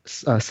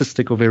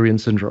polycystic ovarian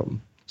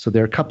syndrome. So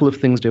there are a couple of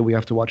things there we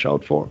have to watch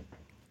out for.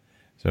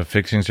 So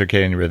fixing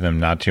circadian rhythm,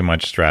 not too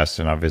much stress,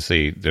 and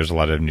obviously there's a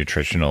lot of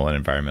nutritional and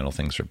environmental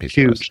things for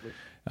PCOS.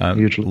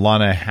 Hugely.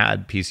 Lana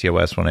had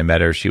PCOS when I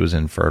met her. She was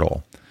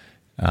infertile.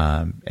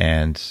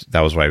 And that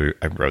was why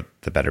I wrote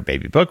the Better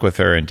Baby book with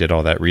her and did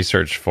all that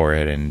research for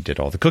it and did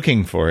all the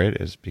cooking for it,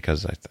 is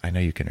because I know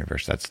you can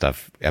reverse that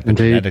stuff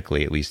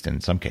epigenetically, at least in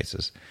some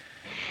cases.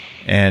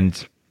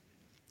 And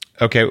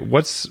okay,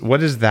 what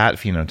is that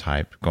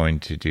phenotype going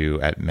to do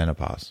at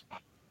menopause?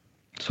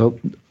 So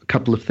a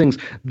couple of things.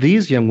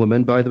 These young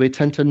women, by the way,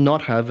 tend to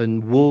not have,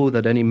 and woe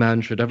that any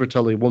man should ever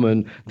tell a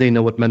woman they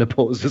know what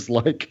menopause is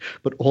like.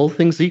 But all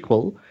things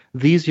equal,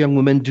 these young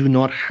women do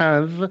not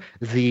have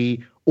the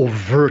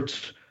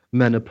overt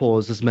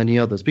menopause as many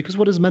others. Because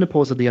what is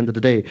menopause at the end of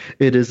the day?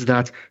 It is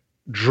that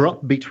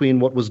drop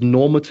between what was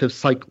normative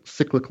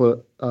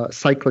cyclical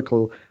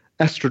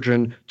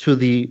estrogen to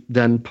the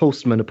then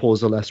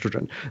postmenopausal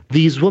estrogen.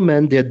 These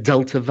women, their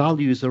delta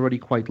value is already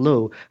quite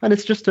low. And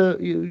it's just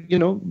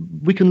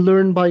we can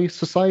learn by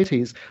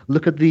societies.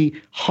 Look at the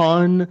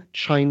Han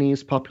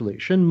Chinese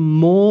population.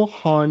 More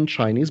Han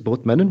Chinese,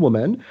 both men and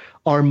women,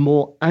 are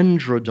more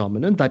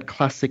androdominant, that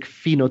classic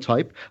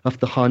phenotype of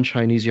the Han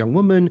Chinese young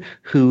woman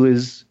who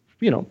is,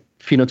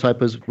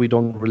 phenotype as we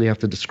don't really have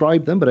to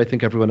describe them, but I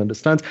think everyone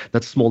understands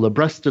that smaller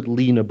breasted,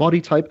 leaner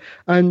body type.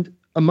 And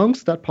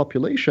amongst that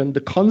population,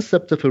 the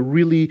concept of a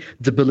really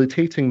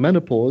debilitating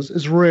menopause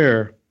is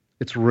rare.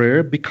 It's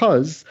rare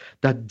because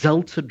that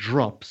delta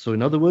drop. So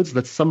in other words,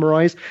 let's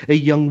summarize, a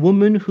young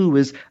woman who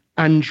is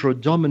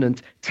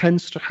androdominant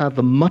tends to have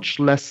a much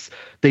less,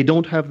 they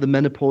don't have the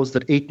menopause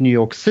that ate New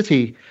York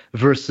City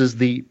versus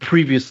the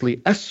previously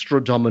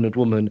estrodominant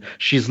woman.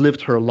 She's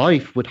lived her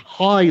life with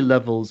high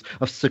levels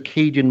of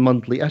circadian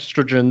monthly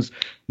estrogens.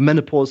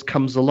 Menopause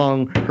comes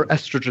along, her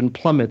estrogen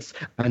plummets,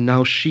 and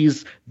now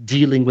she's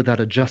dealing with that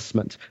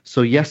adjustment.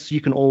 So yes, you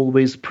can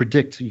always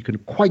predict, you can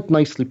quite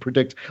nicely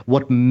predict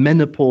what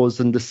menopause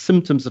and the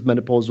symptoms of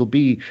menopause will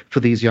be for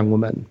these young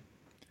women.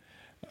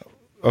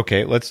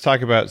 Okay, let's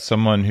talk about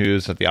someone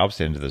who's at the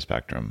opposite end of the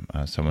spectrum,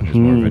 someone who's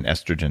more of an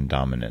estrogen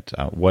dominant.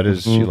 What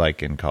is she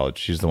like in college?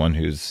 She's the one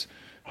who's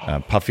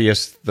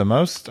puffiest the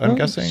most, I'm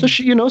guessing. So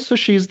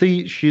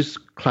she's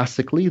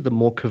classically the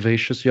more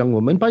curvaceous young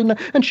woman by now,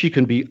 and she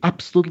can be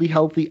absolutely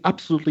healthy,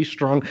 absolutely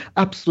strong,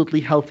 absolutely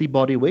healthy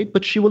body weight,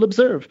 but she will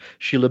observe.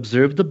 She'll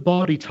observe the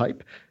body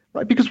type.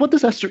 Right, because what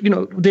does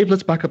estrogen, Dave,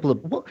 let's back up a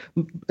little. Well,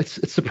 it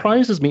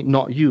surprises me,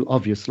 not you,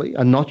 obviously,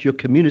 and not your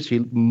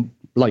community,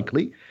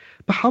 likely,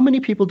 but how many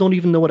people don't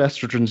even know what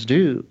estrogens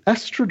do?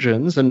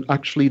 Estrogens, and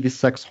actually the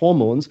sex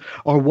hormones,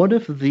 are one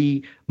of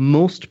the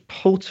most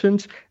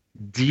potent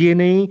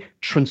DNA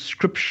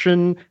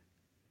transcription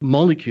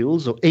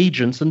molecules or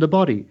agents in the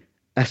body.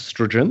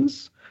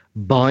 Estrogens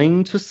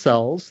bind to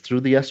cells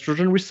through the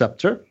estrogen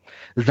receptor.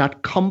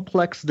 That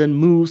complex then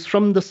moves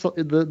from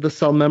the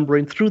cell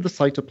membrane through the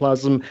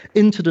cytoplasm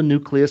into the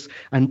nucleus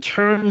and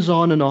turns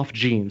on and off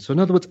genes. So in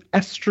other words,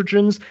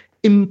 estrogens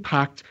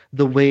impact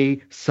the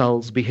way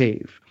cells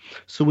behave.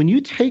 So when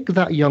you take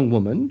that young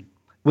woman,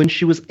 when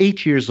she was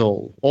 8 years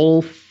old,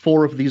 all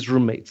four of these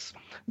roommates,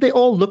 they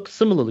all looked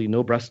similarly,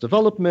 no breast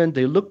development.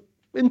 They look,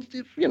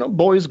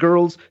 boys,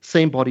 girls,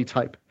 same body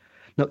type.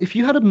 Now, if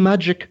you had a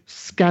magic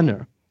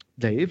scanner,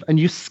 Dave, and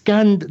you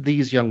scanned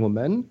these young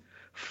women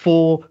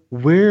for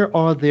where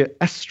are their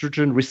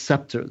estrogen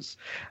receptors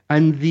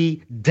and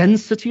the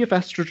density of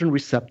estrogen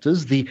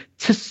receptors, the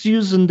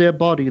tissues in their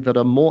body that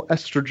are more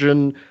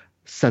estrogen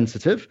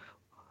sensitive,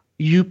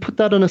 you put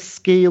that on a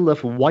scale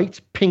of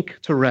white, pink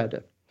to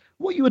red.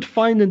 What you would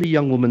find in the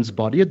young woman's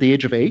body at the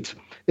age of 8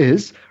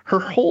 is her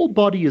whole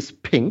body is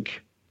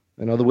pink.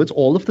 In other words,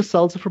 all of the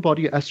cells of her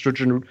body are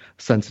estrogen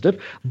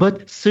sensitive,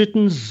 but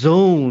certain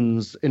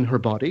zones in her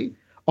body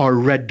are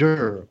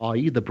redder,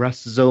 i.e. the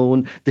breast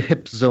zone, the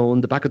hip zone,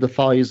 the back of the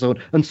thigh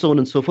zone, and so on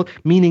and so forth,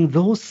 meaning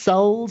those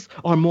cells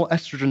are more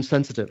estrogen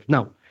sensitive.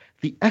 Now,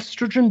 the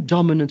estrogen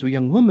dominant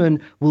young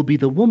woman will be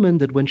the woman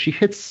that when she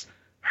hits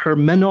her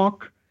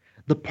menarche,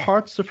 the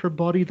parts of her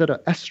body that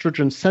are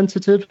estrogen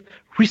sensitive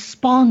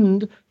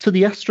respond to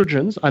the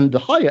estrogens and the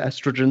higher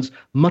estrogens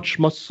much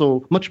more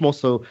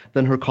so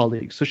than her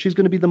colleagues. So she's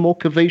going to be the more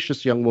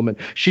curvaceous young woman.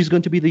 She's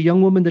going to be the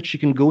young woman that she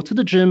can go to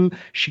the gym,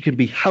 she can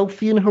be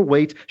healthy in her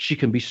weight, she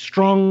can be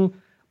strong,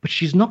 but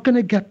she's not going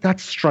to get that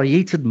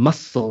striated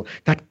muscle,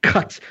 that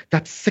cut,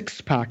 that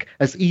six-pack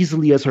as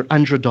easily as her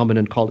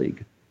androdominant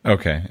colleague.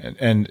 Okay.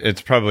 And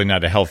it's probably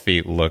not a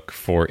healthy look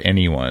for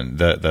anyone.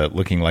 The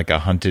looking like a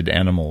hunted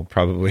animal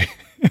probably.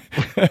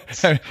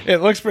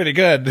 It looks pretty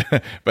good,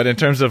 but in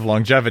terms of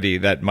longevity,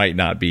 that might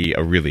not be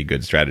a really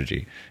good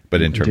strategy.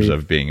 But in terms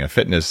of being a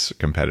fitness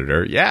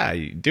competitor, yeah,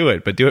 you do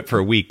it, but do it for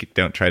a week.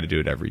 Don't try to do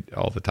it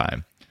all the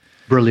time.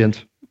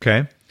 Brilliant.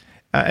 Okay.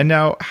 And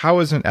now, how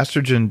is an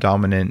estrogen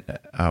dominant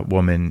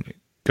woman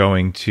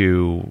going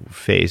to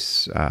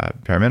face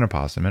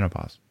perimenopause and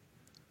menopause?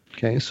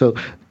 Okay, so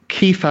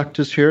key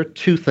factors here,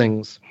 two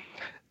things.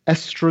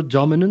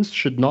 Estrodominance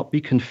should not be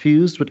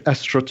confused with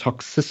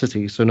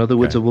estrotoxicity. So in other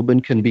words, a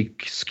woman can be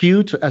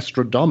skewed to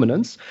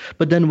estrodominance,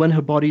 but then when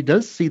her body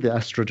does see the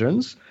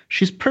estrogens,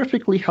 she's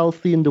perfectly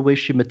healthy in the way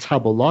she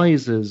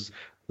metabolizes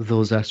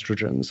those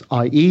estrogens,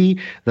 i.e.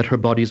 that her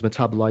body is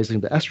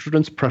metabolizing the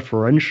estrogens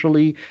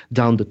preferentially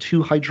down the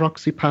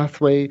 2-hydroxy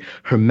pathway.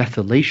 Her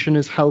methylation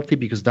is healthy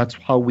because that's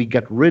how we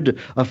get rid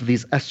of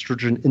these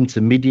estrogen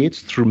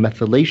intermediates, through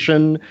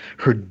methylation.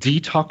 Her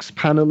detox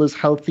panel is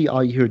healthy,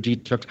 i.e. her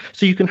detox.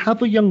 So you can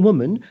have a young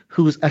woman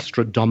who is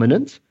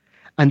estrodominant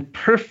and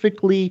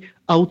perfectly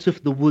out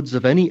of the woods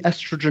of any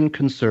estrogen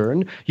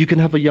concern. You can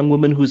have a young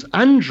woman who's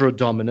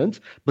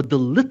androdominant, but the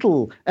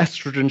little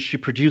estrogen she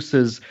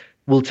produces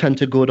will tend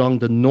to go down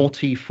the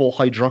naughty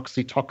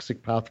 4-hydroxy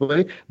toxic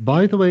pathway.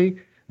 By the way,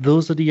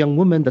 those are the young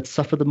women that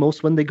suffer the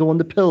most when they go on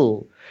the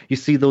pill. You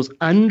see, those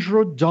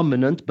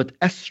androdominant but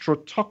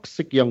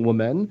estrotoxic young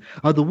women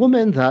are the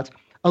women that,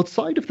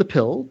 outside of the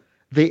pill,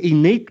 they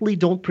innately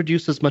don't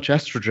produce as much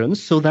estrogen,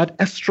 so that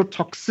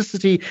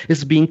estrotoxicity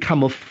is being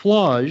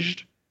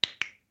camouflaged.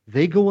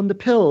 They go on the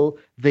pill,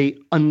 they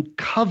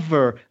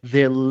uncover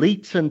their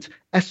latent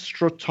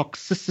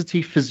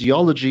estrotoxicity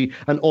physiology,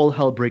 and all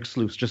hell breaks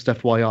loose, just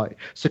FYI.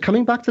 So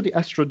coming back to the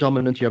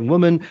estrodominant young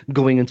woman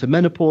going into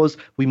menopause,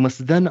 we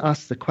must then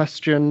ask the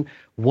question,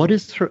 what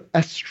is her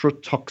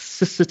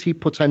estrotoxicity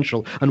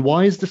potential? And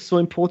why is this so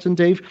important,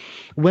 Dave?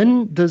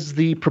 When does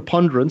the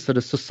preponderance at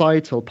a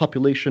societal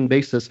population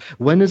basis,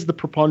 when is the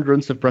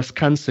preponderance of breast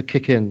cancer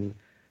kick in?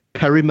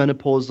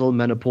 Perimenopausal,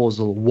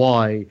 menopausal.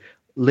 Why?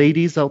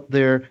 Ladies out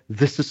there,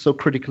 this is so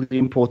critically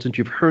important.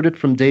 You've heard it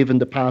from Dave in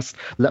the past.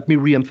 Let me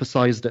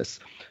reemphasize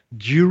this.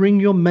 During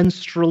your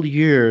menstrual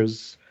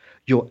years,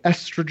 your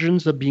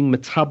estrogens are being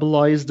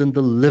metabolized in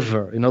the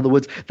liver. In other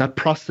words, that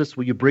process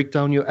where you break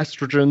down your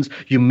estrogens,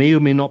 you may or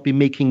may not be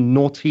making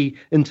naughty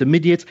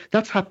intermediates.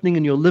 That's happening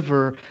in your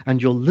liver, and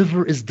your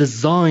liver is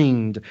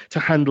designed to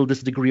handle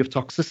this degree of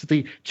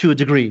toxicity to a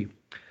degree.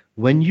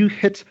 When you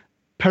hit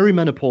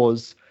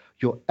perimenopause,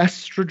 your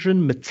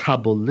estrogen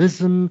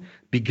metabolism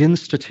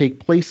begins to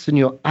take place in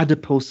your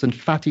adipose and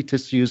fatty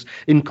tissues,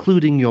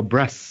 including your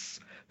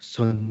breasts.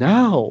 So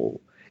now,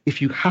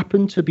 if you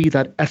happen to be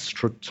that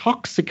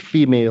estrotoxic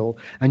female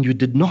and you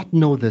did not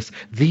know this,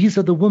 these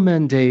are the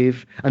women,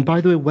 Dave. And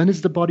by the way, when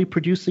is the body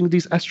producing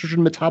these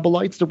estrogen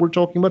metabolites that we're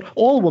talking about?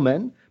 All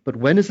women. But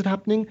when is it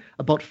happening?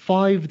 About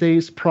 5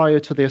 days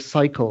prior to their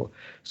cycle.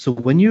 So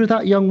when you're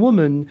that young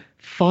woman,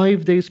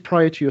 5 days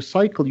prior to your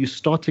cycle, you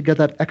start to get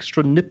that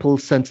extra nipple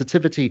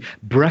sensitivity,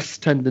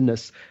 breast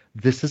tenderness.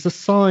 This is a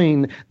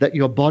sign that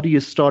your body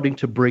is starting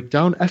to break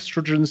down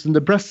estrogens in the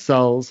breast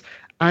cells,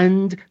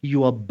 and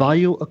you are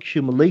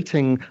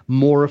bioaccumulating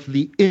more of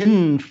the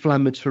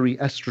inflammatory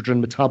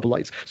estrogen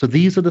metabolites. So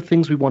these are the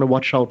things we want to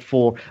watch out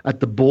for at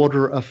the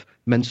border of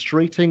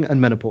menstruating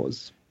and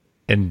menopause.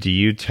 And do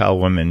you tell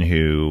women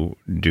who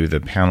do the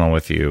panel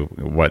with you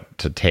what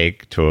to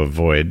take to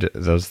avoid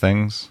those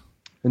things?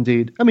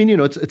 Indeed. I mean,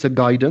 it's a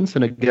guidance,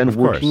 and again,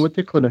 working with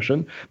the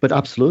clinician, but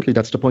absolutely,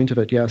 that's the point of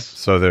it, yes.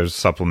 So there's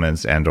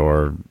supplements and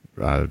or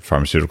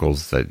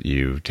pharmaceuticals that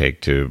you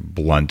take to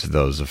blunt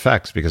those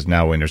effects, because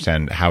now we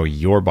understand how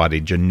your body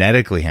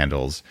genetically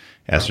handles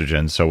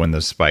estrogen. So when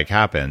the spike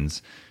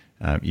happens,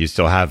 you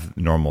still have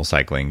normal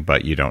cycling,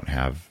 but you don't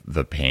have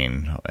the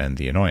pain and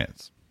the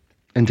annoyance.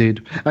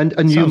 Indeed. And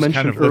you mentioned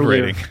kind of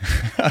liberating.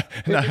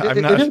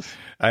 It is.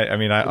 I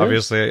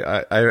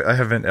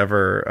haven't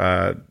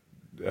ever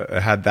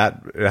had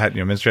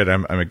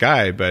menstruated. I'm a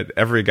guy, but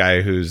every guy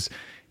who's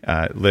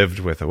lived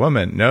with a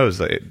woman knows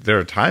that there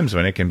are times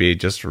when it can be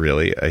just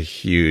really a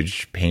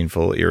huge,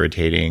 painful,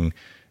 irritating,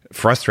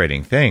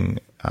 frustrating thing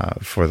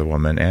for the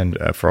woman and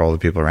for all the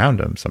people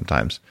around him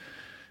sometimes.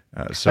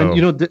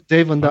 And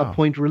Dave, on that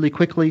point really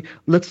quickly,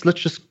 let's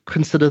just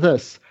consider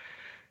this.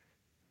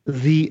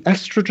 The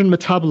estrogen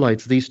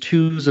metabolites, these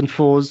 2s and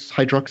 4s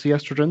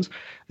hydroxyestrogens,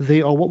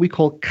 they are what we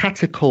call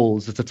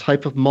catechols. It's a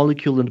type of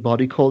molecule in the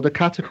body called a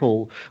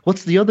catechol.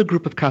 What's the other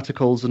group of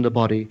catechols in the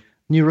body?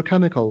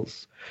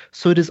 Neurochemicals.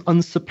 So it is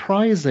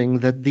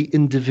unsurprising that the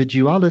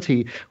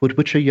individuality with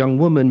which a young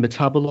woman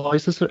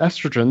metabolizes her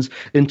estrogens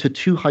into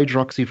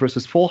 2-hydroxy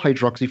versus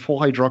 4-hydroxy,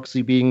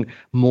 4-hydroxy being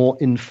more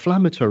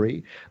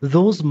inflammatory,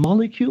 those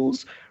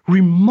molecules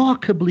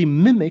remarkably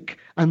mimic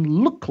and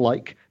look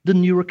like the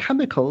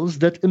neurochemicals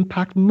that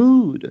impact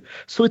mood.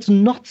 So it's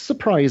not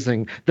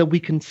surprising that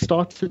we can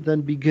start to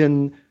then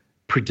begin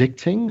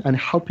predicting and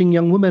helping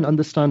young women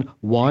understand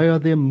why are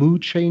there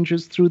mood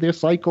changes through their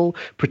cycle,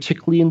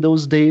 particularly in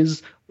those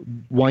days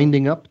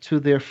winding up to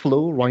their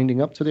flow,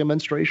 winding up to their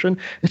menstruation.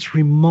 It's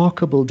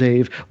remarkable,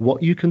 Dave,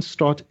 what you can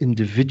start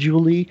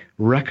individually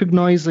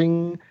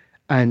recognizing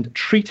and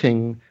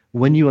treating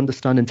when you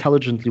understand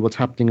intelligently what's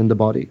happening in the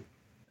body.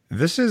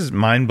 This is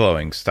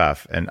mind-blowing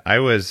stuff. And I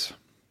was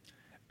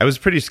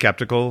pretty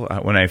skeptical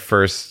when I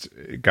first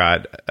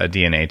got a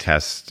DNA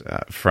test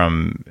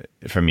from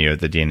you,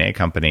 the DNA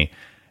company.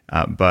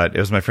 But it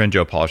was my friend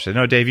Joe Polish said,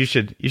 "No, Dave, you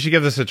should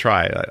give this a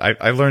try."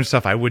 I learned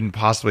stuff I wouldn't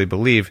possibly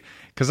believe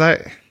because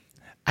I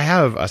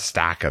have a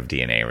stack of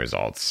DNA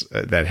results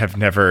that have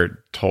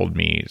never told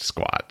me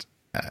squat.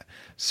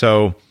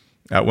 So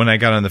when I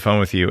got on the phone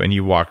with you and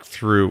you walked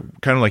through,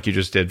 kind of like you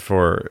just did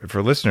for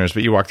listeners,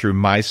 but you walked through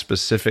my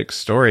specific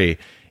story,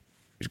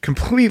 it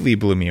completely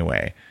blew me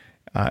away.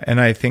 And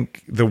I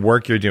think the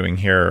work you're doing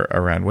here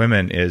around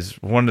women is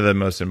one of the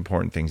most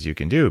important things you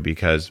can do,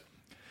 because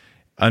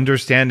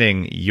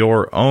understanding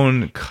your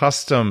own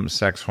custom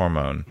sex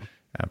hormone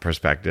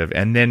perspective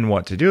and then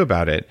what to do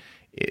about it,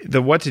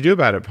 the what to do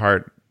about it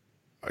part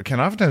can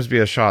oftentimes be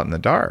a shot in the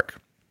dark.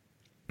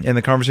 And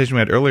the conversation we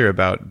had earlier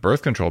about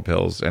birth control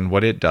pills and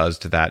what it does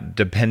to that,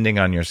 depending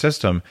on your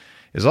system,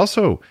 is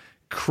also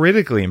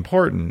critically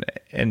important.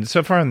 And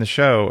so far on the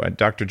show,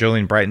 Dr.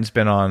 Jolene Brighton's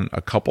been on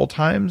a couple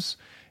times,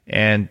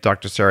 and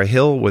Dr. Sarah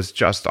Hill was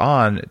just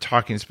on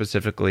talking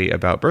specifically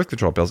about birth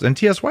control pills, and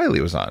T.S.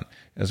 Wiley was on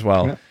as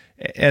well. Yeah.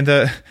 And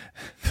the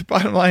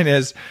bottom line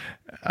is,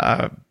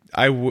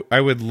 I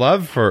would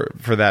love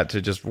for that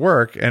to just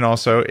work. And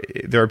also,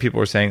 there are people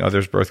who are saying, oh,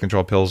 there's birth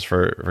control pills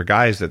for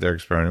guys that they're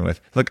experimenting with.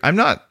 Look, I'm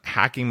not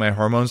hacking my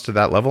hormones to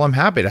that level. I'm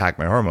happy to hack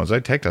my hormones. I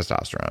take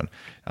testosterone,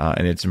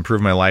 and it's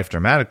improved my life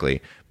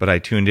dramatically. But I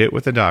tuned it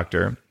with a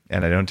doctor,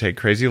 and I don't take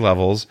crazy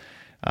levels.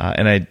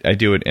 And I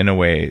do it in a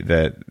way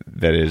that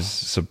is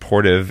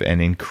supportive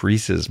and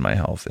increases my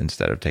health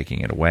instead of taking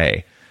it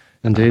away.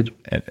 Indeed.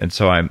 And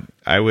so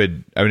I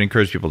would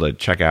encourage people to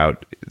check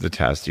out the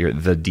test here,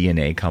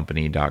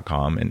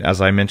 thednacompany.com. And as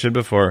I mentioned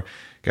before,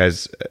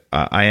 guys,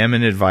 I am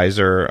an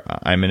advisor.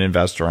 I'm an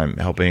investor. I'm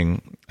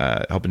helping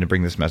to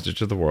bring this message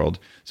to the world.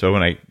 So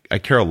when I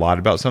care a lot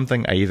about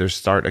something, I either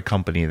start a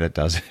company that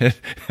does it,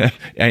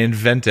 I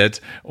invent it,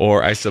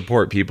 or I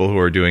support people who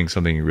are doing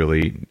something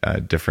really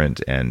different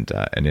and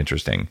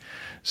interesting.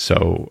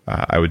 So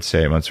I would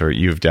say, Mansoor,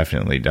 you've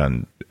definitely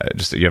done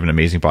you have an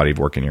amazing body of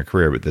work in your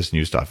career, but this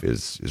new stuff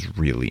is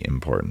really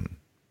important.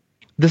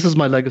 This is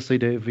my legacy,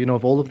 Dave. You know,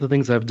 of all of the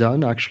things I've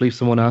done, actually, if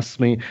someone asks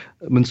me,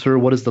 Mansoor,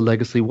 what is the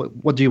legacy?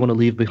 What do you want to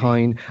leave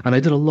behind? And I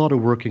did a lot of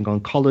work in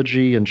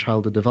oncology and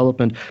childhood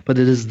development, but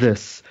it is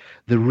this,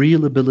 the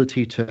real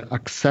ability to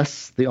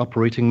access the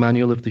operating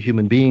manual of the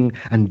human being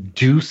and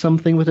do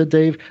something with it,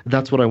 Dave.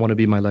 That's what I want to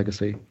be my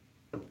legacy.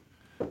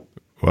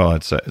 Well,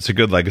 it's a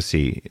good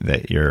legacy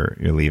that you're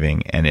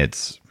leaving, and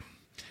it's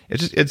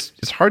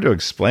hard to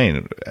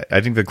explain.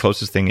 I think the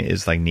closest thing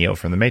is like Neo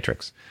from the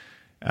Matrix.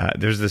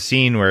 There's the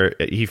scene where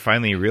he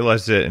finally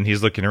realizes it, and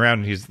he's looking around,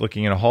 and he's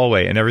looking in a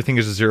hallway, and everything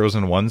is zeros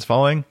and ones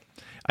falling.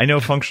 I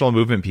know functional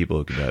movement people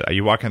who can do that.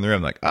 You walk in the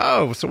room like,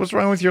 oh, so what's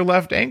wrong with your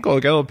left ankle?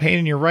 You got a little pain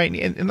in your right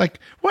knee. And like,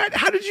 what?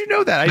 How did you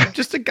know that? I'm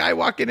just a guy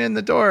walking in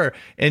the door.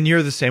 And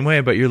you're the same way,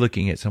 but you're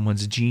looking at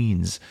someone's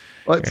genes.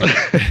 Well,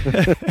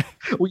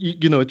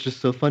 you know, it's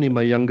just so funny.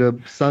 My younger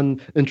son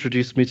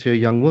introduced me to a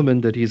young woman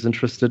that he's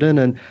interested in.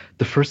 And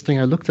the first thing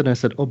I looked at, I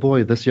said, oh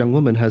boy, this young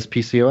woman has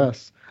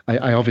PCOS.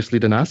 I obviously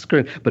didn't ask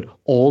her, but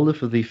all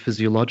of the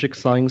physiologic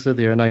signs are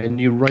there. And I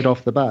knew right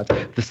off the bat,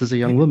 this is a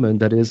young woman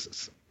that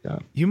is... Yeah.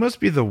 You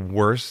must be the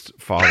worst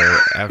father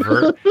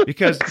ever,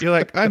 because you're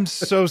like, I'm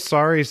so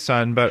sorry,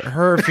 son, but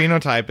her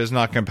phenotype is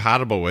not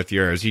compatible with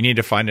yours. You need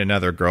to find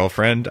another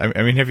girlfriend.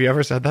 I mean, have you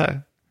ever said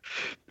that?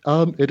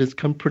 It has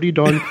come pretty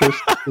darn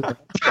close to that.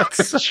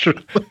 That's true.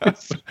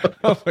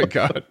 Oh my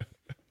God.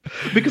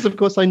 Because, of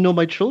course, I know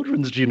my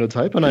children's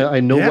genotype, and I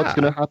know what's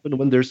going to happen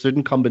when there's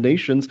certain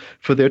combinations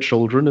for their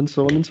children and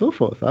so on and so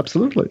forth.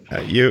 Absolutely.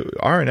 You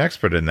are an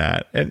expert in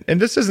that.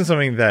 And this isn't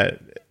something that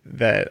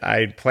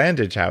I planned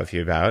to chat with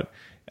you about.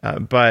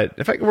 But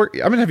I'm going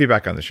to have you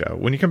back on the show.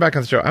 When you come back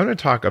on the show, I'm going to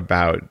talk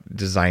about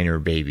designer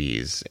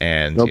babies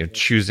and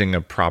choosing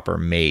a proper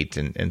mate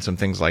and some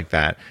things like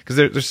that. Because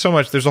there's so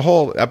much. There's a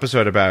whole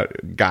episode about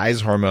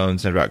guys'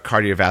 hormones and about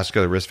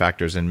cardiovascular risk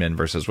factors in men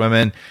versus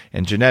women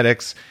and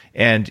genetics.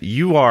 And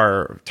you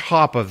are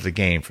top of the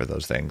game for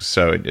those things.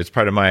 So it's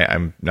part of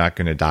I'm not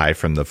going to die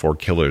from the 4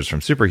 killers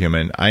from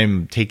Superhuman.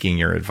 I'm taking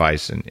your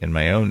advice in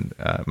my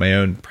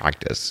own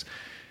practice.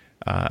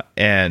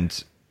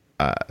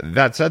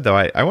 That said, though,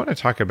 I want to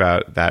talk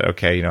about that.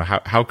 Okay, you know,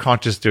 how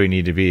conscious do we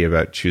need to be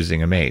about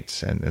choosing a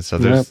mate? And so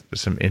there's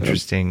some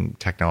interesting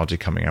technology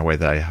coming our way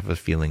that I have a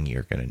feeling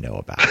you're going to know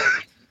about.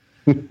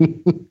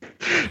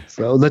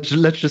 So let's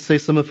just say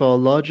some of our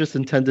largest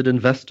intended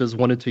investors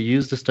wanted to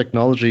use this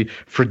technology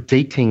for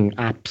dating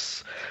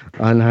apps,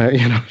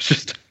 and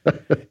just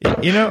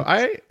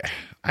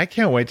I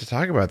can't wait to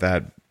talk about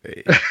that.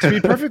 To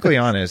be perfectly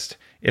honest,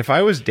 if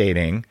I was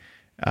dating,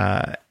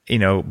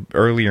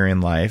 earlier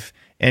in life.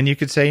 And you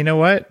could say, you know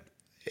what?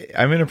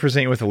 I'm going to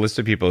present you with a list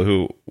of people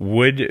who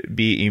would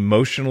be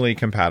emotionally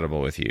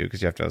compatible with you,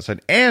 because you have to decide,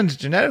 and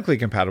genetically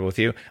compatible with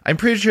you. I'm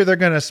pretty sure they're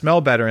going to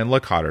smell better and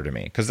look hotter to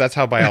me, because that's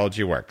how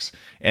biology works.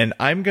 And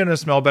I'm going to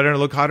smell better and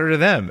look hotter to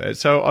them.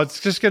 So it's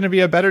just going to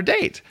be a better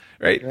date,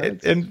 right? Yeah,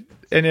 and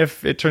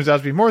if it turns out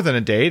to be more than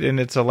a date and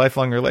it's a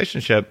lifelong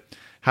relationship,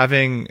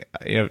 having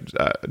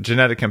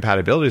genetic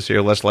compatibility, so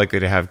you're less likely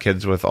to have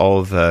kids with all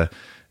of the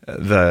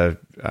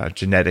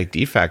genetic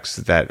defects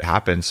that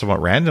happen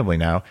somewhat randomly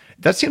now.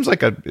 That seems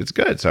like it's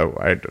good. So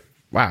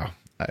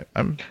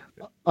I'm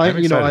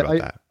excited about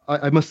that.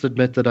 I must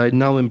admit that I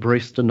now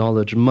embrace the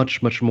knowledge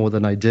much, much more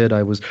than I did.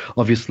 I was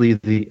obviously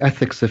the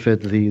ethics of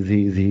it,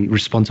 the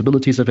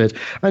responsibilities of it,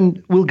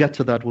 and we'll get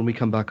to that when we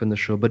come back on the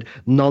show. But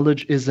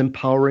knowledge is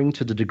empowering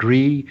to the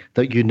degree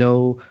that you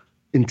know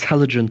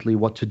intelligently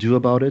what to do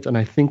about it. And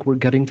I think we're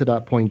getting to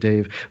that point,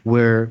 Dave,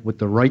 where with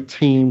the right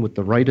team, with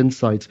the right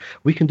insights,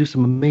 we can do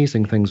some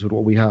amazing things with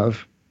what we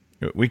have.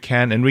 We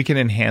can, and we can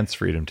enhance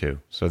freedom too.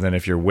 So then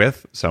if you're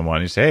with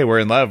someone, you say, hey, we're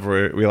in love,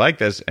 we like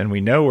this, and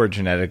we know we're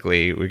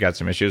genetically, we got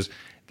some issues,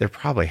 they're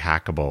probably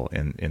hackable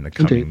in the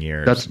coming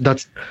years.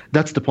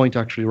 That's the point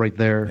actually right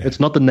there. Yeah. It's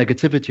not the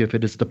negativity of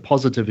it, it's the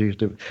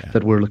positivity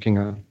that we're looking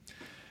at.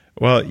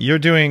 Well, you're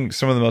doing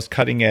some of the most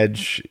cutting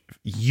edge,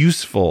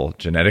 useful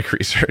genetic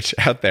research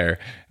out there,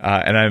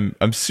 and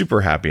I'm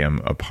super happy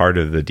I'm a part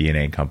of the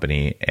DNA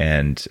company,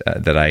 and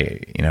that I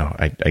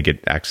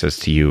get access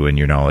to you and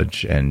your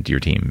knowledge and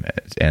your team,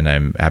 and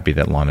I'm happy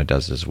that Lana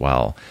does as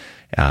well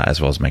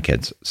as my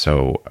kids.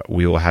 So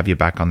we will have you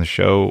back on the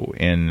show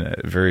in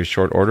very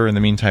short order. In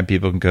the meantime,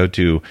 people can go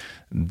to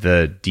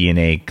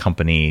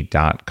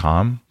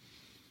thednacompany.com.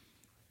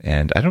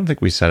 And I don't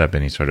think we set up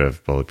any sort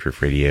of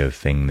Bulletproof Radio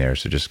thing there.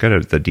 So just go to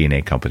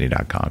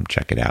thednacompany.com,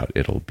 check it out.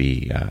 It'll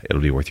be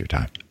worth your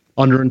time.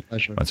 Honor and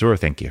pleasure. Mansoor,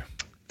 thank you.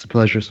 It's a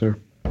pleasure, sir.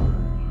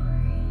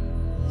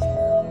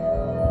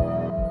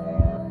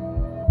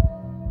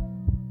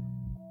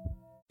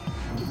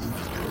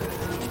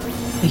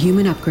 The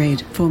Human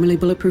Upgrade, formerly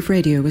Bulletproof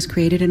Radio, was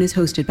created and is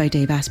hosted by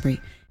Dave Asprey.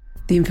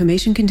 The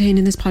information contained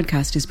in this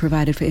podcast is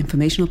provided for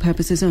informational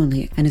purposes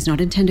only and is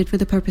not intended for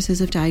the purposes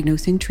of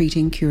diagnosing,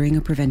 treating, curing,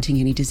 or preventing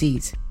any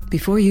disease.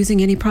 Before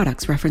using any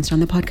products referenced on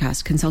the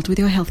podcast, consult with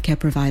your healthcare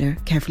provider,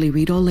 carefully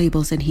read all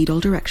labels, and heed all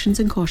directions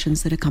and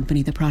cautions that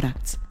accompany the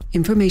products.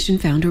 Information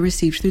found or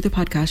received through the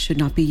podcast should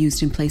not be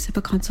used in place of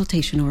a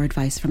consultation or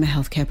advice from a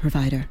healthcare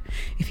provider.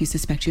 If you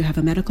suspect you have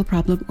a medical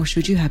problem or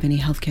should you have any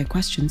healthcare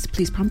questions,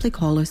 please promptly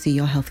call or see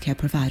your healthcare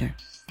provider.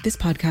 This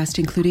podcast,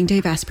 including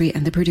Dave Asprey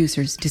and the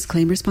producers,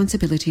 disclaim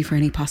responsibility for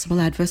any possible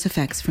adverse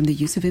effects from the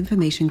use of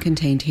information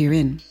contained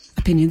herein.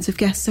 Opinions of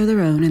guests are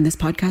their own, and this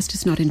podcast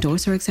does not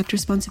endorse or accept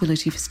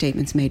responsibility for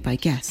statements made by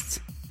guests.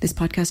 This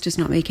podcast does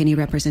not make any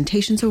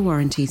representations or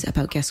warranties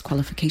about guest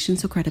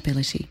qualifications or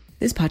credibility.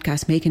 This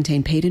podcast may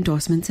contain paid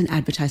endorsements and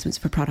advertisements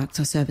for products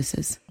or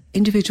services.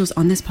 Individuals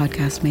on this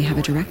podcast may have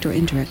a direct or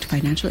indirect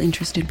financial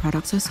interest in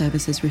products or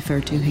services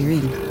referred to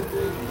herein.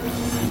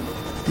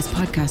 This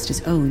podcast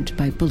is owned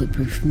by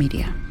Bulletproof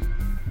Media.